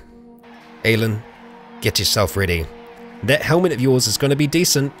melee. Alan, get yourself ready. That helmet of yours is going to be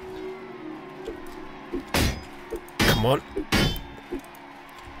decent. Come on.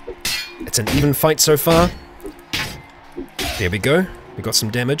 It's an even fight so far. There we go. We got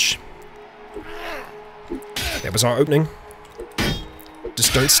some damage. That was our opening.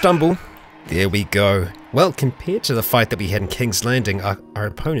 Just don't stumble. There we go. Well, compared to the fight that we had in King's Landing, our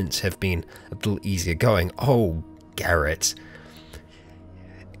opponents have been a little easier going. Oh, Garrett.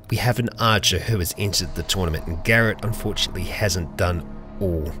 We have an archer who has entered the tournament, and Garrett unfortunately hasn't done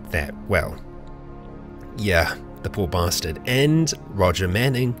all that well. Yeah, the poor bastard. And Roger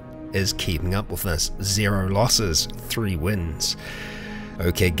Manning is keeping up with us. 0 losses, 3 wins.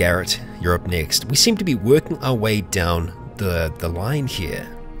 Okay, Garrett, you're up next. We seem to be working our way down the line here.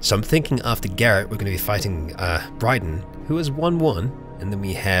 So I'm thinking after Garrett, we're going to be fighting Bryden, who is 1-1, and then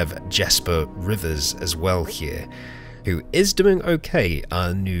we have Jasper Rivers as well here, who is doing okay,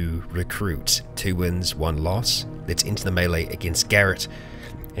 our new recruit. 2 wins, 1 loss. Let's enter the melee against Garrett,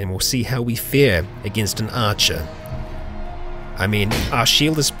 and we'll see how we fare against an archer. I mean, our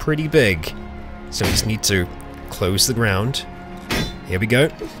shield is pretty big, so we just need to close the ground. Here we go.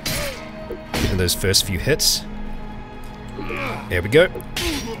 Getting those first few hits. There we go.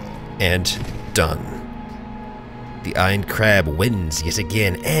 And done. The Iron Crab wins yet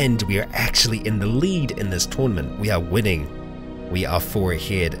again, and we are actually in the lead in this tournament. We are winning. We are 4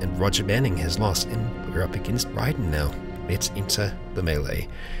 ahead, and Roger Manning has lost, and we're up against Bryden now. Let's enter the melee.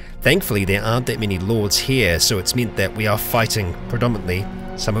 Thankfully, there aren't that many lords here, so it's meant that we are fighting predominantly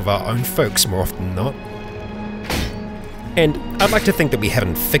some of our own folks more often than not. And I'd like to think that we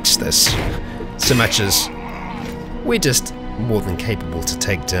haven't fixed this so much as we're just more than capable to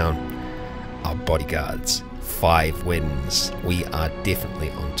take down our bodyguards. 5 wins. We are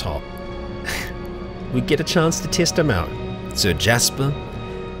definitely on top. We get a chance to test him out. Sir Jasper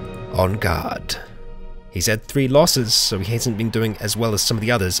on guard. He's had 3 losses, so he hasn't been doing as well as some of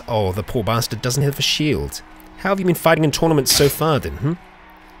the others. Oh, the poor bastard doesn't have a shield. How have you been fighting in tournaments so far then,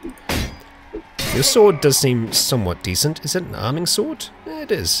 Your sword does seem somewhat decent. Is it an arming sword?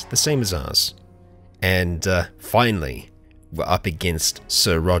 It is, the same as ours. And finally, we're up against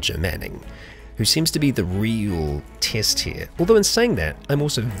Sir Roger Manning, who seems to be the real test here. Although in saying that, I'm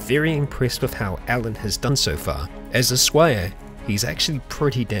also very impressed with how Alan has done so far. As a squire, he's actually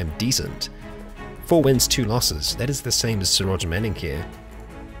pretty damn decent. 4 wins, 2 losses. That is the same as Sir Roger Manning here.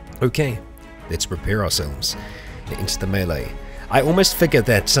 Okay, let's prepare ourselves into the melee. I almost figured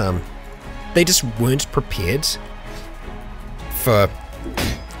that they just weren't prepared for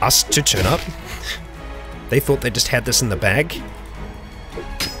us to turn up. They thought they just had this in the bag.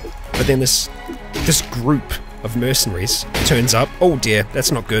 But then this group of mercenaries turns up. Oh dear,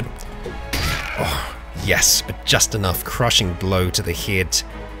 that's not good. Oh, yes, but just enough crushing blow to the head.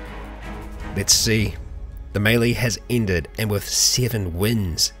 Let's see. The melee has ended, and with 7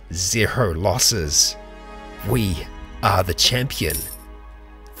 wins, 0 losses, we are the champion.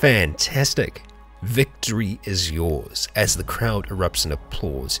 Fantastic. Victory is yours. As the crowd erupts in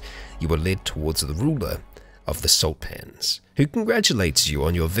applause, you are led towards the ruler of the Salt Pans, who congratulates you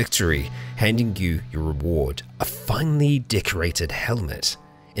on your victory, handing you your reward, a finely decorated helmet.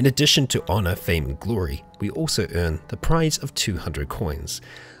 In addition to honor, fame, and glory, we also earn the prize of 200 coins.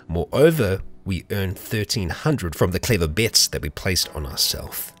 Moreover, we earn 1,300 from the clever bets that we placed on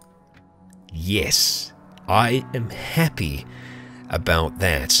ourselves. Yes, I am happy about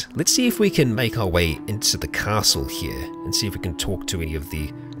that. Let's see if we can make our way into the castle here and see if we can talk to any of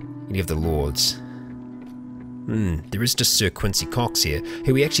the lords. There is just Sir Quincy Cox here,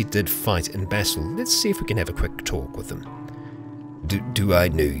 who we actually did fight in battle. Let's see if we can have a quick talk with him. Do I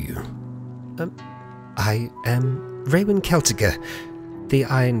know you? I am Raewyn Celtigar, the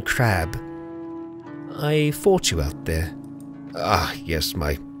Iron Crab. I fought you out there. Ah, yes,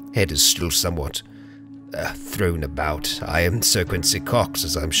 my head is still somewhat thrown about. I am Sir Quincy Cox,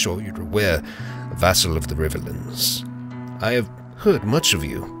 as I'm sure you're aware, a vassal of the Riverlands. I have heard much of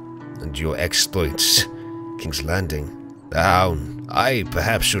you, and your exploits. King's Landing, the Hound. I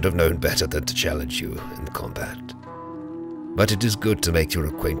perhaps should have known better than to challenge you in combat. But it is good to make your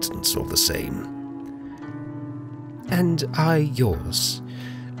acquaintance all the same. And I yours.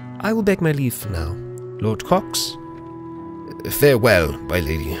 I will beg my leave for now. Lord Cox? Farewell, my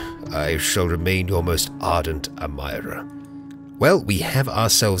lady. I shall remain your most ardent admirer. Well, we have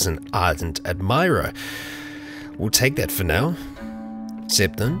ourselves an ardent admirer. We'll take that for now.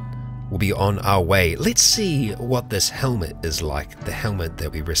 Except then, we'll be on our way. Let's see what this helmet is like. The helmet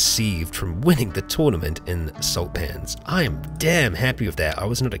that we received from winning the tournament in Salt Pans. I am damn happy with that. I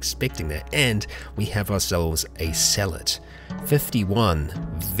was not expecting that. And we have ourselves a sallet.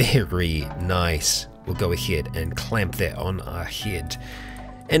 51. Very nice. We'll go ahead and clamp that on our head.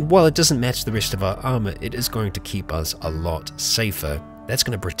 And while it doesn't match the rest of our armor, it is going to keep us a lot safer. That's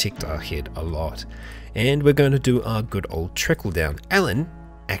going to protect our head a lot. And we're going to do our good old trickle down. Alan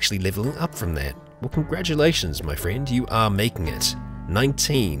actually leveling up from that. Well, congratulations, my friend. You are making it.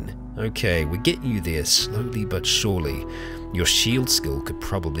 19. Okay, we're getting you there slowly but surely. Your shield skill could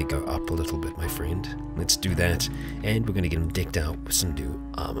probably go up a little bit, my friend. Let's do that. And we're going to get him decked out with some new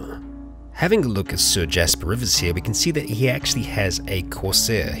armor. Having a look at Sir Jasper Rivers here, we can see that he actually has a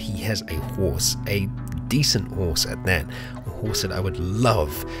Corsair. He has a horse, a decent horse at that. A horse that I would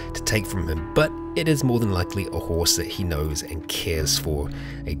love to take from him, but it is more than likely a horse that he knows and cares for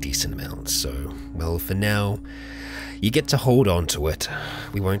a decent amount. So, well, for now, you get to hold on to it.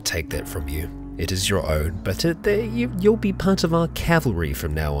 We won't take that from you. It is your own, but you'll be part of our cavalry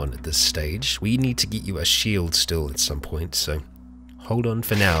from now on at this stage. We need to get you a shield still at some point, so hold on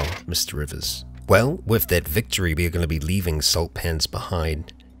for now, Mr. Rivers. Well, with that victory, we are going to be leaving Salt Pans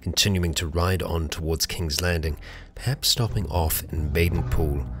behind, continuing to ride on towards King's Landing, perhaps stopping off in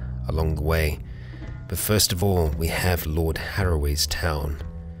Maidenpool along the way. But first of all, we have Lord Harroway's town.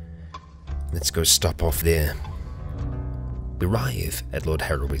 Let's go stop off there. We arrive at Lord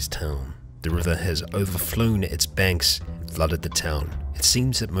Harroway's town. The river has overflown its banks and flooded the town. It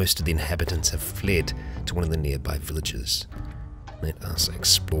seems that most of the inhabitants have fled to one of the nearby villages. Let us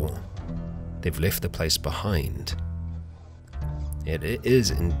explore. They've left the place behind. It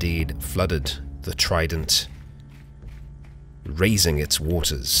is indeed flooded, the Trident raising its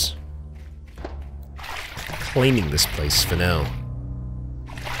waters, claiming this place for now.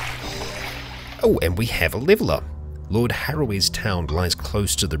 Oh, and we have a level up. Lord Harroway's town lies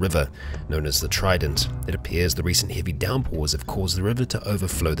close to the river, known as the Trident. It appears the recent heavy downpours have caused the river to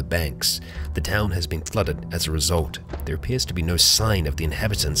overflow the banks. The town has been flooded as a result. There appears to be no sign of the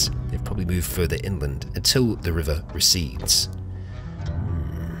inhabitants. They've probably moved further inland until the river recedes.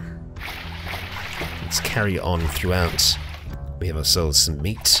 Let's carry on throughout. We have ourselves some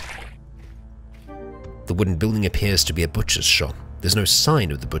meat. The wooden building appears to be a butcher's shop. There's no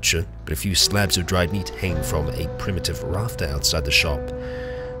sign of the butcher, but a few slabs of dried meat hang from a primitive rafter outside the shop,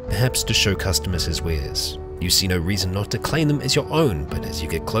 perhaps to show customers his wares. You see no reason not to claim them as your own, but as you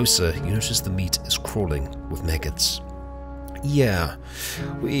get closer, you notice the meat is crawling with maggots. Yeah,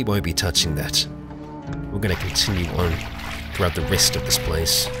 we won't be touching that. We're going to continue on throughout the rest of this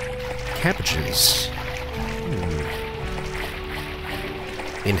place. Cabbages.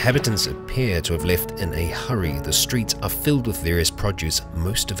 The inhabitants appear to have left in a hurry. The streets are filled with various produce,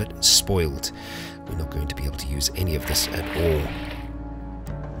 most of it spoiled. We're not going to be able to use any of this at all.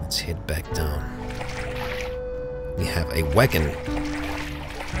 Let's head back down. We have a wagon,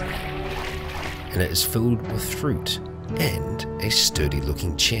 and it is filled with fruit and a sturdy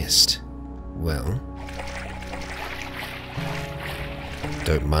looking chest. Well,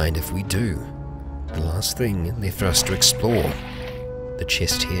 don't mind if we do. The last thing left for us to explore. The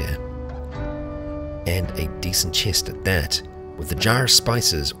chest here, and a decent chest at that, with a jar of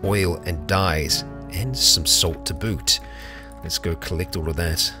spices, oil and dyes, and some salt to boot. Let's go collect all of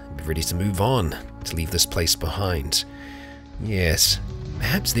that and be ready to move on, to leave this place behind. Yes,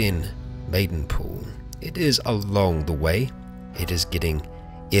 perhaps then Maidenpool. It is along the way. It is getting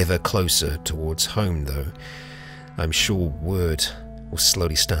ever closer towards home though. I'm sure word will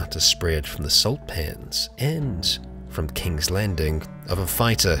slowly start to spread from the Salt Pans and from King's Landing of a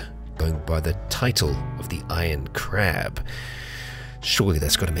fighter going by the title of the Iron Crab. Surely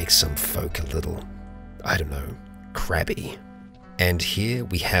that's got to make some folk a little, I don't know, crabby. And here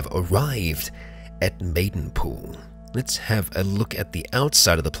we have arrived at Maidenpool. Let's have a look at the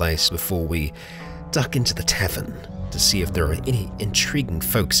outside of the place before we duck into the tavern to see if there are any intriguing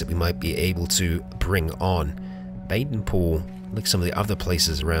folks that we might be able to bring on. Maidenpool, like some of the other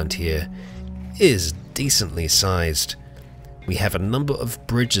places around here, is decently sized. We have a number of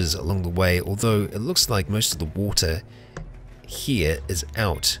bridges along the way, although it looks like most of the water here is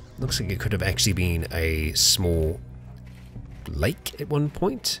out. Looks like it could have actually been a small lake at one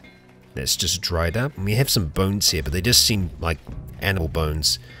point that's just dried up. And we have some bones here, but they just seem like animal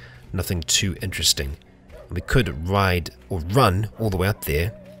bones, nothing too interesting. And we could ride or run all the way up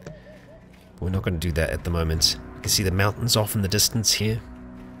there. We're not going to do that at the moment. You can see the mountains off in the distance here,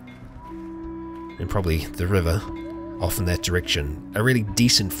 and probably the river off in that direction. A really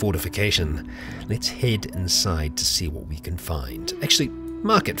decent fortification. Let's head inside to see what we can find. Actually,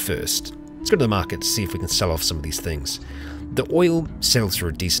 market first. Let's go to the market to see if we can sell off some of these things. The oil sells for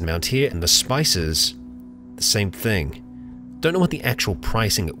a decent amount here, and the spices, the same thing. Don't know what the actual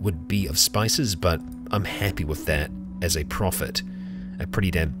pricing would be of spices, but I'm happy with that as a profit. a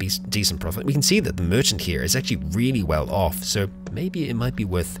pretty damn decent profit. We can see that the merchant here is actually really well off, so maybe it might be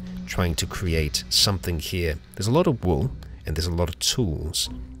worth trying to create something here. There's a lot of wool and there's a lot of tools,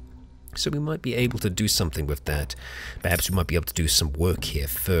 so we might be able to do something with that. Perhaps we might be able to do some work here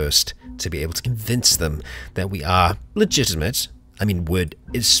first to be able to convince them that we are legitimate. I mean, word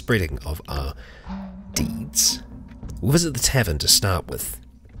is spreading of our deeds. We'll visit the tavern to start with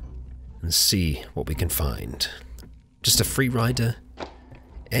and see what we can find. Just a free rider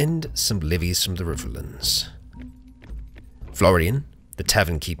and some levies from the Riverlands. Florian, the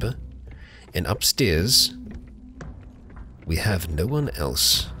tavern keeper, and upstairs we have no one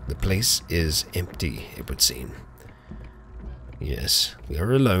else. The place is empty, it would seem. Yes, we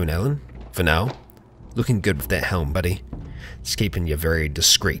are alone, Alan, for now. Looking good with that helm, buddy. It's keeping you very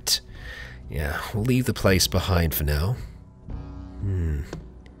discreet. Yeah, we'll leave the place behind for now.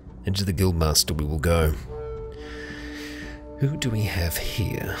 Into the Guildmaster we will go. Who do we have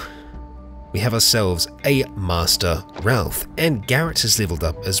here? We have ourselves a Master Ralph, and Garrett has leveled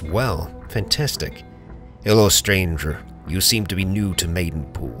up as well. Fantastic. Hello, stranger. You seem to be new to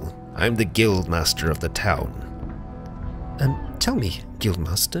Maidenpool. I'm the Guildmaster of the town. Tell me,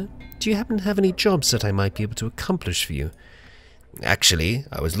 Guildmaster, do you happen to have any jobs that I might be able to accomplish for you? Actually,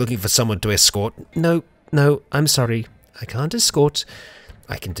 I was looking for someone to escort. No, I'm sorry. I can't escort.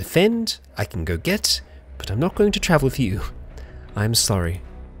 I can defend, I can go get, but I'm not going to travel with you. I'm sorry.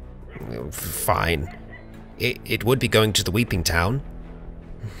 Fine. It would be going to the Weeping Town.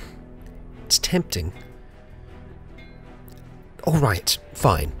 It's tempting. All right,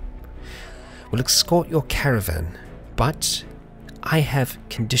 fine. We'll escort your caravan, but I have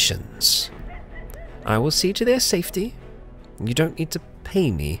conditions. I will see to their safety. You don't need to pay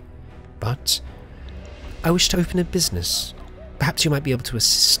me, but I wish to open a business. Perhaps you might be able to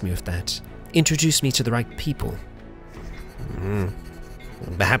assist me with that. Introduce me to the right people.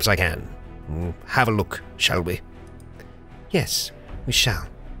 Perhaps I can. Have a look, shall we? Yes, we shall.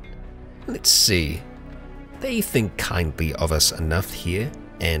 Let's see. They think kindly of us enough here,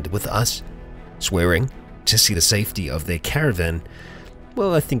 and with us swearing to see the safety of their caravan,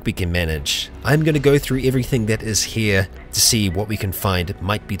 well, I think we can manage. I'm going to go through everything that is here to see what we can find. It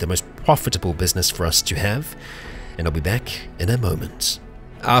might be the most profitable business for us to have, and I'll be back in a moment.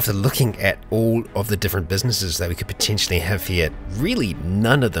 After looking at all of the different businesses that we could potentially have here, really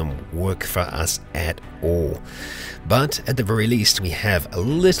none of them work for us at all. But at the very least, we have a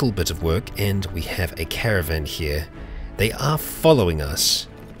little bit of work, and we have a caravan here. They are following us.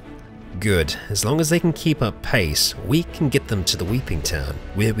 Good. As long as they can keep up pace, we can get them to the Weeping Town,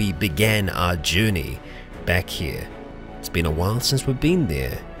 where we began our journey back here. It's been a while since we've been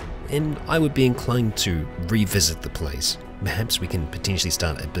there, and I would be inclined to revisit the place. Perhaps we can potentially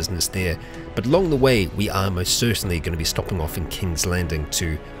start a business there, but along the way we are most certainly going to be stopping off in King's Landing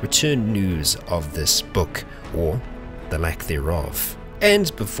to return news of this book, or the lack thereof.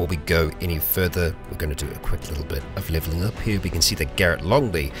 And before we go any further, we're going to do a quick little bit of leveling up here. We can see that Garrett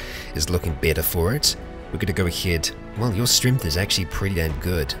Longley is looking better for it. We're going to go ahead, well, your strength is actually pretty damn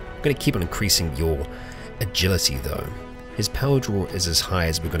good. We're going to keep on increasing your agility though. His power draw is as high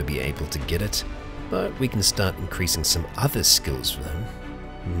as we're going to be able to get it, but we can start increasing some other skills for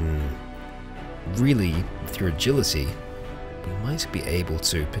him. Really, with your agility, we might be able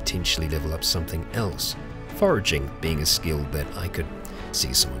to potentially level up something else. Foraging being a skill that I could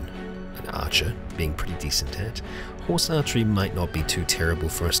see someone, an archer, being pretty decent at. Horse archery might not be too terrible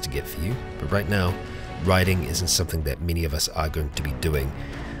for us to get for you, but right now, riding isn't something that many of us are going to be doing.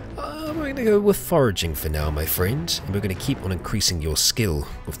 We're going to go with foraging for now, my friend, and we're going to keep on increasing your skill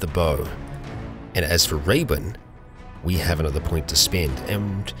with the bow. And as for Raewyn, we have another point to spend,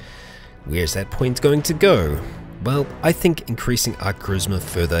 and where's that point going to go? Well, I think increasing our charisma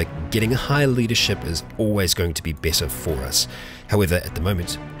further, getting a higher leadership is always going to be better for us. However, at the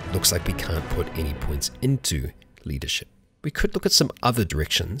moment, looks like we can't put any points into leadership. We could look at some other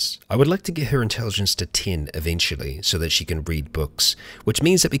directions. I would like to get her intelligence to 10 eventually, so that she can read books, which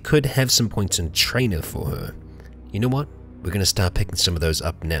means that we could have some points in trainer for her. You know what? We're going to start picking some of those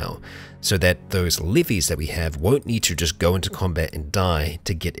up now, so that those levies that we have won't need to just go into combat and die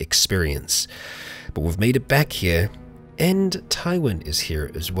to get experience. But we've made it back here, and Tywin is here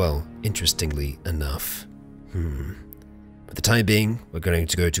as well, interestingly enough. For the time being, we're going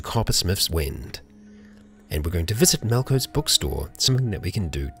to go to Coppersmith's Wind, and we're going to visit Malco's bookstore, something that we can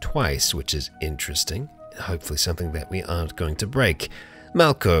do twice, which is interesting, and hopefully something that we aren't going to break.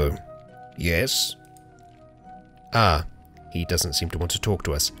 Malco. Yes? He doesn't seem to want to talk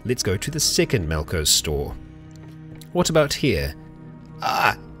to us. Let's go to the second Malco's store. What about here?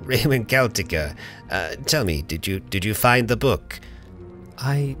 Raewyn Celtigar. Tell me, did you find the book?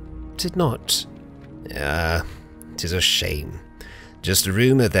 I did not. Ah, 'tis a shame. Just a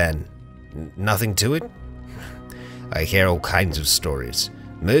rumour then. Nothing to it? I hear all kinds of stories,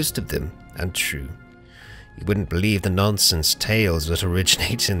 most of them untrue. You wouldn't believe the nonsense tales that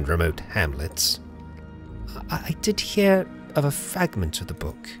originate in remote hamlets. I did hear of a fragment of the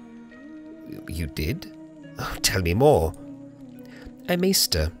book. You did? Oh, tell me more. A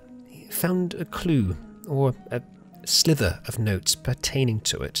maester found a clue, or a slither of notes pertaining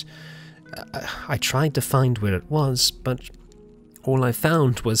to it. I tried to find where it was, but all I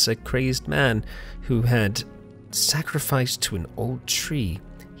found was a crazed man who had sacrificed to an old tree.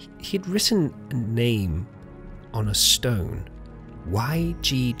 He'd written a name on a stone,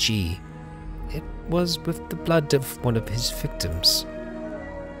 YGG. It was with the blood of one of his victims.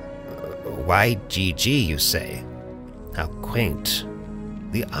 YGG, you say? How quaint.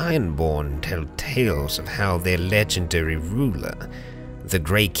 The Ironborn tell tales of how their legendary ruler, the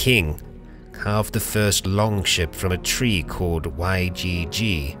Grey King, carved the first longship from a tree called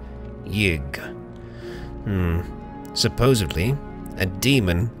YGG, Yig. Supposedly, a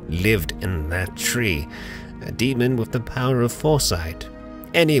demon lived in that tree, a demon with the power of foresight.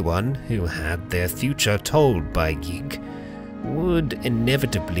 Anyone who had their future told by Yig would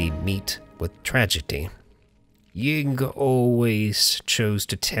inevitably meet with tragedy. Yig always chose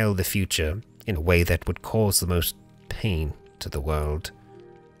to tell the future in a way that would cause the most pain to the world.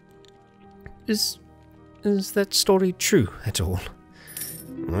 Is that story true at all?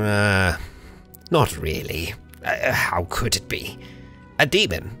 Not really. How could it be? A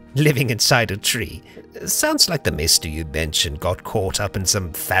demon living inside a tree. Sounds like the maester you mentioned got caught up in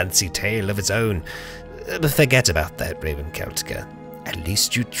some fancy tale of its own. Forget about that, Raewyn Celtigar. At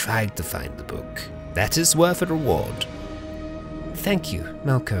least you tried to find the book. That is worth a reward. Thank you,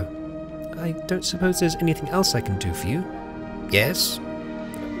 Malco. I don't suppose there's anything else I can do for you? Yes?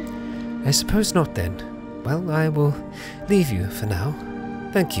 I suppose not then. Well, I will leave you for now.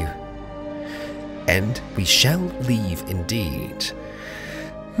 Thank you. And we shall leave indeed.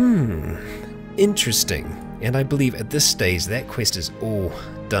 Interesting. And I believe at this stage that quest is all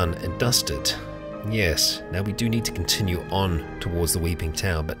done and dusted. Yes, now we do need to continue on towards the Weeping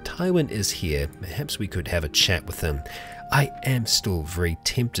Tower, but Tywin is here. Perhaps we could have a chat with him. I am still very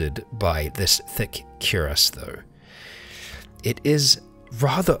tempted by this thick cuirass, though. It is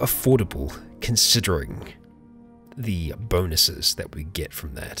rather affordable considering the bonuses that we get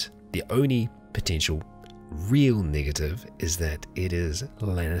from that. The only potential real negative is that it is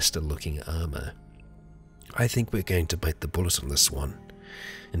Lannister-looking armor. I think we're going to bite the bullet on this one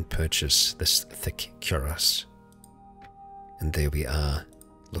and purchase this thick cuirass. And there we are,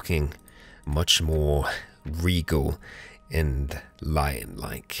 looking much more regal and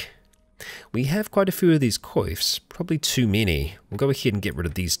lion-like. We have quite a few of these coifs, probably too many. We'll go ahead and get rid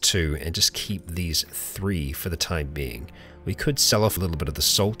of these two and just keep these 3 for the time being. We could sell off a little bit of the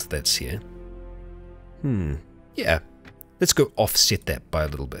salt that's here. Yeah, let's go offset that by a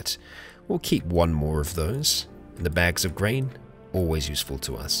little bit. We'll keep 1 more of those. And the bags of grain, always useful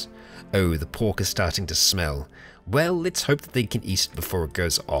to us. Oh, the pork is starting to smell. Well, let's hope that they can eat it before it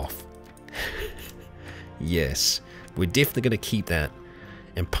goes off. Yes, we're definitely going to keep that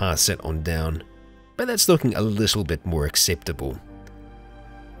and pass it on down. But that's looking a little bit more acceptable.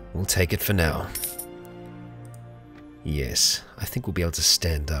 We'll take it for now. Yes, I think we'll be able to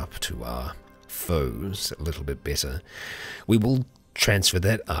stand up to our foes a little bit better. We will transfer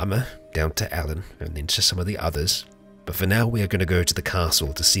that armor down to Alan and then to some of the others. But for now, we are going to go to the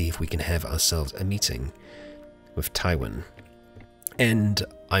castle to see if we can have ourselves a meeting with Tywin. And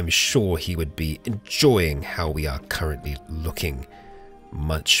I'm sure he would be enjoying how we are currently looking.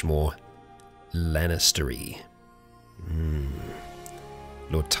 Much more Lannister-y.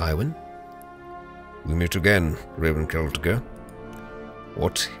 Lord Tywin? We meet again, Raewyn Celtigar.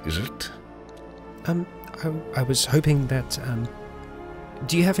 What is it? I was hoping that,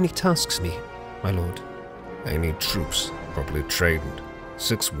 do you have any tasks for me, my lord? I need troops, properly trained.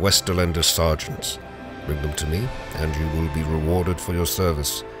 6 Westerlander sergeants. Bring them to me, and you will be rewarded for your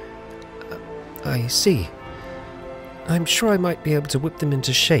service. I see. I'm sure I might be able to whip them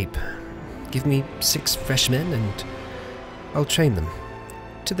into shape. Give me 6 fresh men, and I'll train them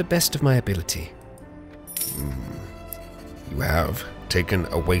to the best of my ability. You have taken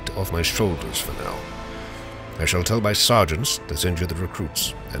a weight off my shoulders for now. I shall tell my sergeants to send you the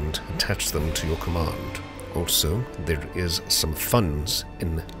recruits and attach them to your command. Also, there is some funds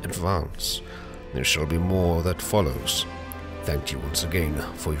in advance. There shall be more that follows. Thank you once again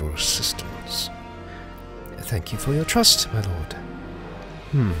for your assistance. Thank you for your trust, my lord.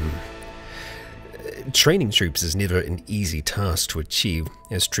 Training troops is never an easy task to achieve,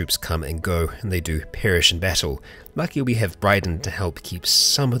 as troops come and go, and they do perish in battle. Luckily we have Bryden to help keep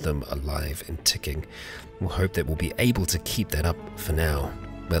some of them alive and ticking. We'll hope that we'll be able to keep that up for now.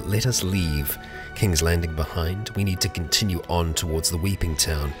 But let us leave King's Landing behind. We need to continue on towards the Weeping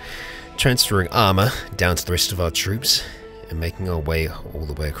Town, transferring armor down to the rest of our troops, and making our way all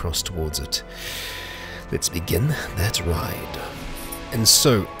the way across towards it. Let's begin that ride. And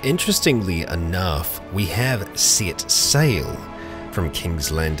so, interestingly enough, we have set sail from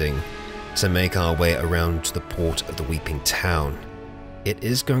King's Landing to make our way around to the port of the Weeping Town. It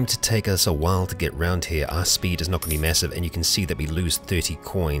is going to take us a while to get round here. Our speed is not going to be massive, and you can see that we lose 30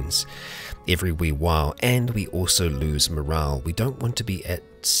 coins every wee while, and we also lose morale. We don't want to be at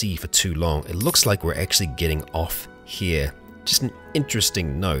sea for too long. It looks like we're actually getting off here. Just an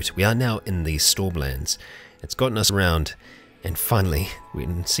interesting note. We are now in the Stormlands. It's gotten us around, and finally,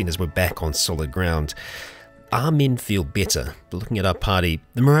 seeing as we're back on solid ground, our men feel better. But looking at our party,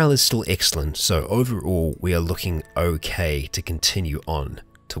 the morale is still excellent, so overall we are looking okay to continue on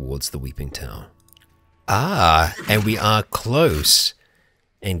towards the Weeping Town. Ah, and we are close.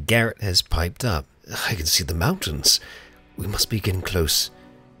 And Garrett has piped up. I can see the mountains. We must be getting close.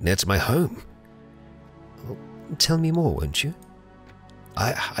 Near to my home. Well, tell me more, won't you?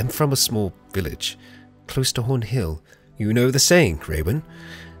 I'm from a small village, close to Horn Hill. You know the saying, Raewyn.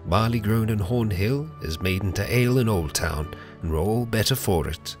 Barley grown in Horn Hill is made into ale in Old Town, and we're all better for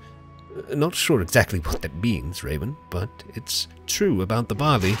it. Not sure exactly what that means, Raewyn, but it's true about the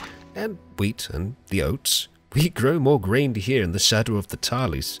barley, and wheat, and the oats. We grow more grain here in the shadow of the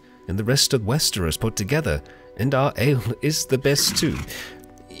Tarleys, and the rest of Westeros put together, and our ale is the best too.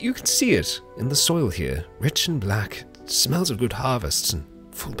 You can see it in the soil here, rich and black. It smells of good harvests and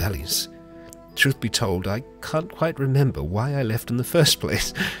full bellies. Truth be told, I can't quite remember why I left in the first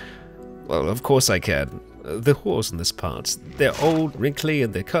place. Well, of course I can. The whores in this part, they're old, wrinkly,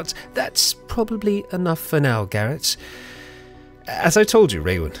 and their cuts. That's probably enough for now, Garrett. As I told you,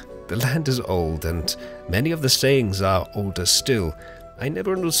 Raewyn, the land is old, and many of the sayings are older still. I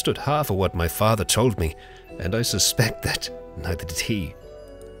never understood half of what my father told me, and I suspect that neither did he.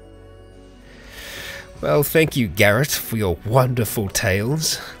 Well, thank you, Garrett, for your wonderful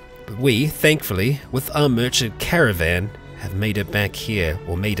tales. But we, thankfully, with our merchant caravan, have made it back here,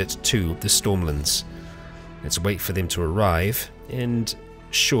 or made it to the Stormlands. Let's wait for them to arrive, and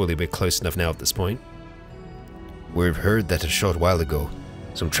surely we're close enough now at this point. We've heard that a short while ago,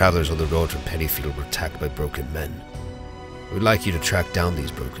 some travelers on the road from Pennyfield were attacked by broken men. We'd like you to track down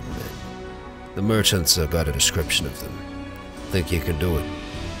these broken men. The merchants have got a description of them. Think you can do it?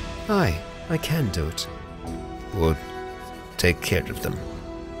 Aye, I can do it. Well, take care of them.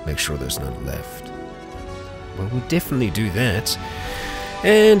 Make sure there's none left. Well, we'll definitely do that.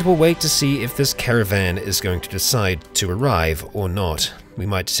 And we'll wait to see if this caravan is going to decide to arrive or not. We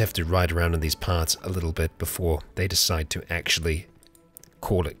might just have to ride around in these parts a little bit before they decide to actually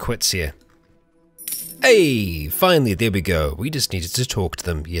call it quits here. Hey, finally, there we go. We just needed to talk to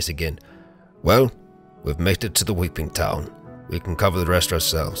them yet again. Well, we've made it to the Weeping Town. We can cover the rest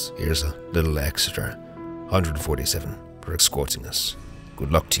ourselves. Here's a little extra. 147 for escorting us.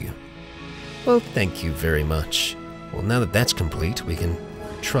 Good luck to you. Well, thank you very much. Well, now that that's complete, we can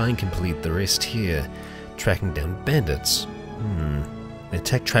try and complete the rest here. Tracking down bandits. They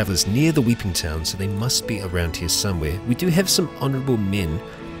attack travelers near the Weeping Town, so they must be around here somewhere. We do have some honorable men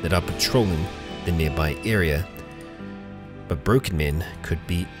that are patrolling the nearby area, but broken men could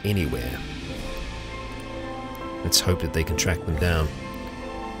be anywhere. Let's hope that they can track them down.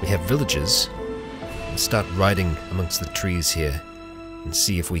 We have villagers. Let's start riding amongst the trees here and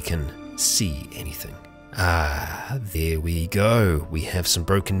see if we can see anything. Ah, there we go. We have some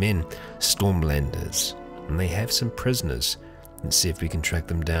broken men, Stormlanders, and they have some prisoners. Let's see if we can track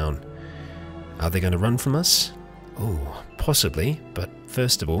them down. Are they going to run from us? Oh, possibly, but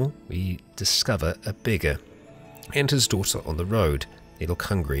first of all, we discover a beggar and his daughter on the road. They look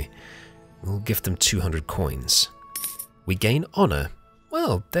hungry. We'll give them 200 coins. We gain honor.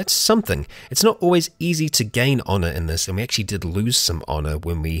 Well, that's something. It's not always easy to gain honor in this, and we actually did lose some honor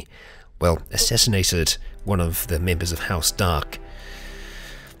when we, well, assassinated one of the members of House Dark.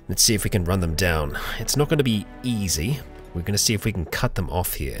 Let's see if we can run them down. It's not going to be easy. We're going to see if we can cut them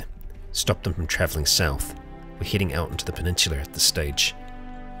off here. Stop them from traveling south. We're heading out into the peninsula at this stage.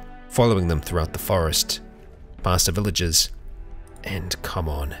 Following them throughout the forest, past the villages, and come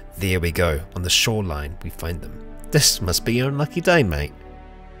on, there we go. On the shoreline, we find them. This must be your unlucky day, mate.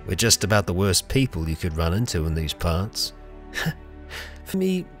 We're just about the worst people you could run into in these parts. For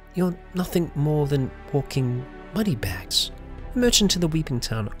me, you're nothing more than walking money bags. a merchant in the Weeping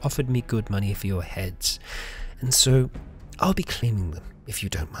Town offered me good money for your heads, and so I'll be claiming them, if you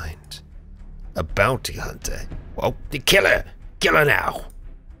don't mind. A bounty hunter? Well, kill her! Kill her now!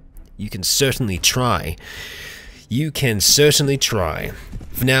 You can certainly try. You can certainly try.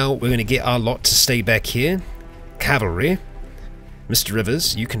 For now, we're going to get our lot to stay back here. Cavalry. Mr.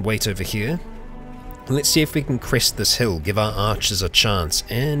 Rivers, you can wait over here. Let's see if we can crest this hill, give our archers a chance,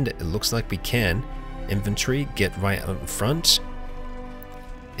 and it looks like we can. Infantry, get right out in front.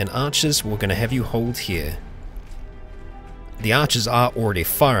 And archers, we're going to have you hold here. The archers are already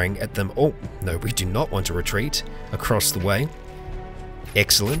firing at them. Oh, no, we do not want to retreat across the way.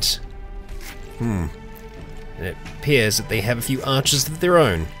 Excellent. And it appears that they have a few archers of their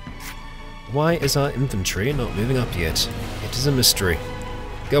own. Why is our infantry not moving up yet? It is a mystery.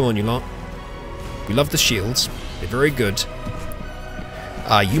 Go on, you lot. We love the shields. They're very good.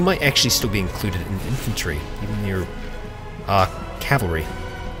 You might actually still be included in infantry, even your cavalry.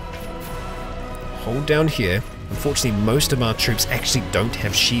 Hold down here. Unfortunately, most of our troops actually don't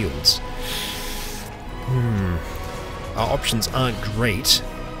have shields. Our options aren't great.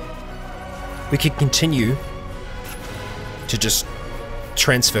 We could continue to just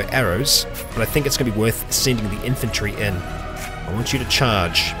transfer arrows, but I think it's going to be worth sending the infantry in. I want you to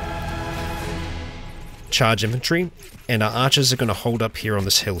charge. Charge infantry, and our archers are going to hold up here on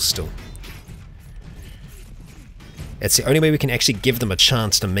this hill still. It's the only way we can actually give them a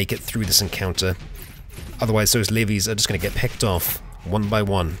chance to make it through this encounter. Otherwise, those levies are just going to get picked off one by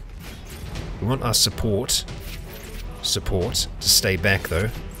one. We want our support to stay back, though.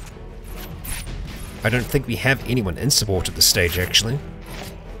 I don't think we have anyone in support at this stage, actually.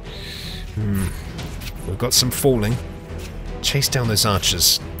 We've got some falling. Chase down those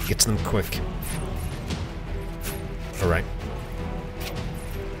archers. Get to them quick. Alright.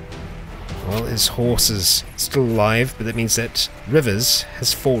 Well, his horse is still alive, but that means that Rivers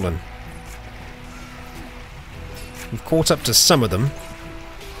has fallen. We've caught up to some of them,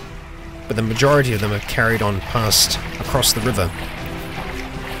 but the majority of them have carried on past across the river,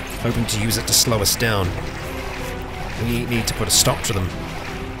 hoping to use it to slow us down. We need to put a stop to them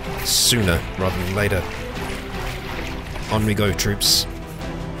sooner rather than later. On we go, troops.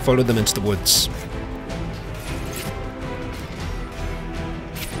 Follow them into the woods.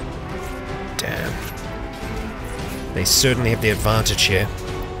 Damn. They certainly have the advantage here.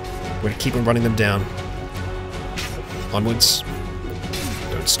 We're going to keep on running them down. Onwards.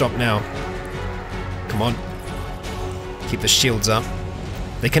 Don't stop now. Come on. Keep the shields up.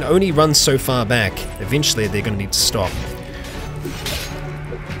 They can only run so far back. Eventually they're going to need to stop.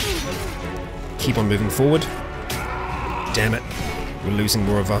 Keep on moving forward. Damn it. We're losing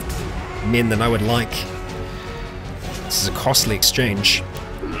more of our men than I would like. This is a costly exchange.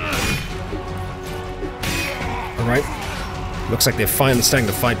 Alright. Looks like they're finally starting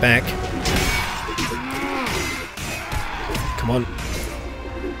to fight back. Come on.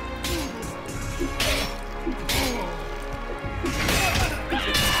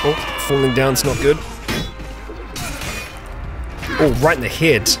 Oh, falling down's not good. Oh, right in the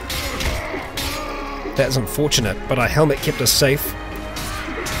head. That's unfortunate, but our helmet kept us safe.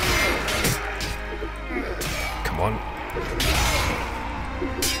 Come on.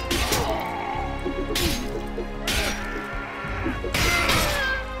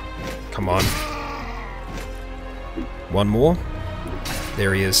 Come on. One more.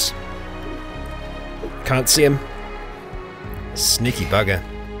 There he is. Can't see him. Sneaky bugger.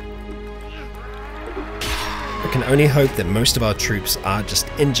 I can only hope that most of our troops are just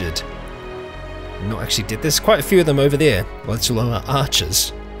injured. Not actually dead. There's quite a few of them over there. Well, it's all our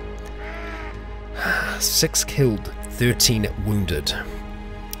archers. 6 killed, 13 wounded.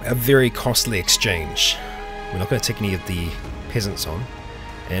 A very costly exchange. We're not going to take any of the peasants on,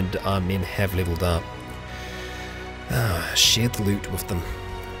 and our men have leveled up. Share the loot with them.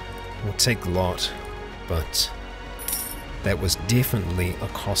 We'll take the lot, but that was definitely a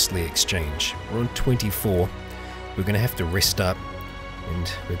costly exchange. We're on 24. We're going to have to rest up,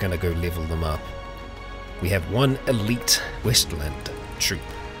 and we're going to go level them up. We have 1 elite Westland troop.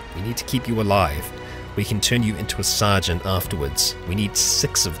 We need to keep you alive. We can turn you into a sergeant afterwards. We need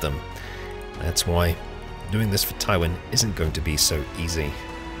 6 of them. That's why doing this for Tywin isn't going to be so easy.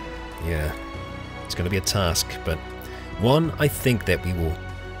 Yeah, it's going to be a task, but one I think that we will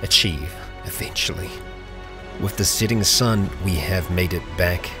achieve eventually. With the setting sun, we have made it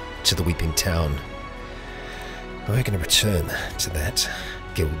back to the Weeping Town. We're going to return to that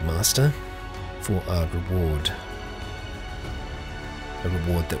Guildmaster for our reward. A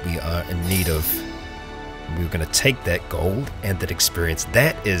reward that we are in need of. We're going to take that gold and that experience.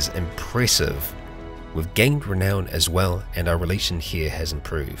 That is impressive. We've gained renown as well, and our relation here has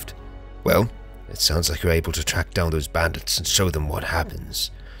improved. Well, it sounds like you're able to track down those bandits and show them what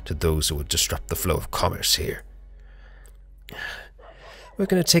happens to those who would disrupt the flow of commerce here. We're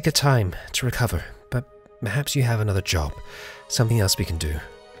going to take a time to recover, but perhaps you have another job, something else we can do.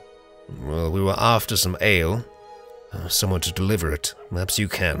 Well, we were after some ale. Someone to deliver it. Perhaps you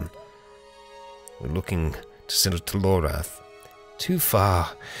can. We're looking to send it to Lorath. Too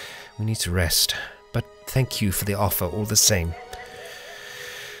far. We need to rest, but thank you for the offer all the same.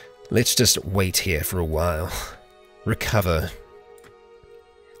 Let's just wait here for a while. Recover.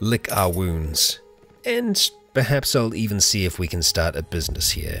 Lick our wounds. And perhaps I'll even see if we can start a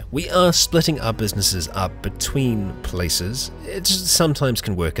business here. We are splitting our businesses up between places. It sometimes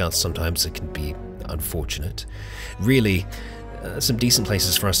can work out, sometimes it can be unfortunate. Really, some decent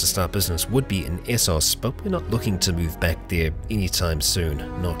places for us to start business would be in Essos, but we're not looking to move back there anytime soon,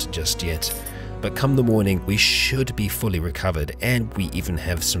 not just yet. But come the morning, we should be fully recovered, and we even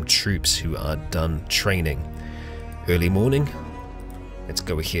have some troops who are done training. Early morning, let's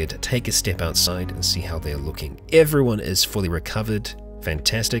go ahead, take a step outside and see how they're looking. Everyone is fully recovered,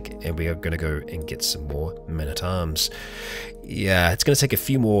 fantastic, and we are going to go and get some more men-at-arms. Yeah, it's going to take a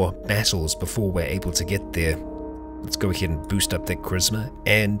few more battles before we're able to get there. Let's go ahead and boost up that charisma,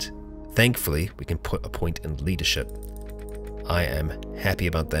 and thankfully we can put a point in leadership. I am happy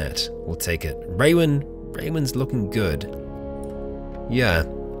about that. We'll take it. Raewyn's looking good. Yeah,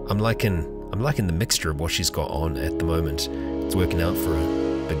 I'm liking the mixture of what she's got on at the moment. It's working out for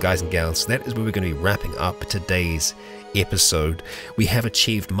her. But guys and gals, that is where we're going to be wrapping up today's episode. We have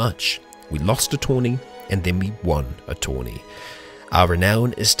achieved much. We lost a tourney, and then we won a tourney. Our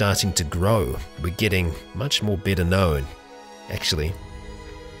renown is starting to grow. We're getting much more better known. Actually,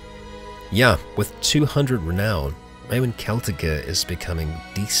 yeah, with 200 renown, Raewyn Celtigar is becoming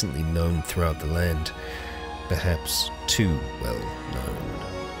decently known throughout the land. Perhaps too well known.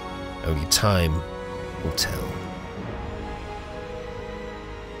 Only time will tell.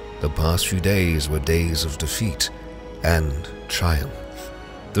 The past few days were days of defeat and triumph.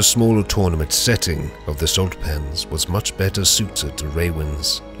 The smaller tournament setting of the Salt Pens was much better suited to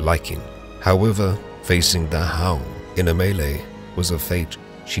Raewyn's liking. However, facing the Hound in a melee was a fate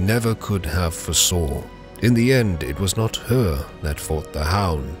she never could have foresaw. In the end, it was not her that fought the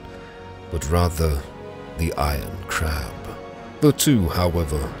Hound, but rather the Iron Crab. The two,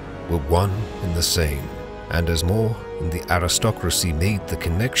 however, were one and the same, and as more in the aristocracy made the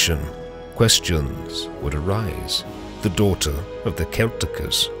connection, questions would arise. The daughter of the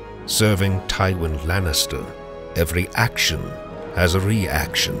Celticars, serving Tywin Lannister, every action has a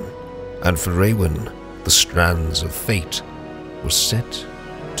reaction, and for Raewyn, the strands of fate were set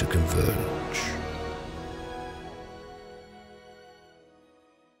to converge.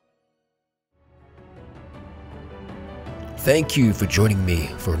 Thank you for joining me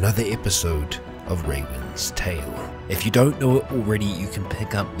for another episode of Raewyn's Tale. If you don't know it already, you can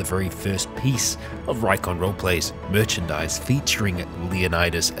pick up the very first piece of Rycon Roleplay's merchandise featuring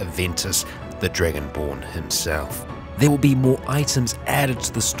Leonidas Aventus, the Dragonborn himself. There will be more items added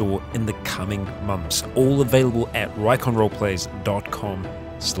to the store in the coming months, all available at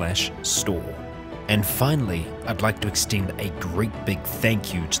ryconroleplays.com/store. And finally, I'd like to extend a great big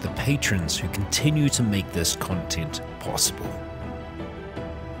thank you to the patrons who continue to make this content possible.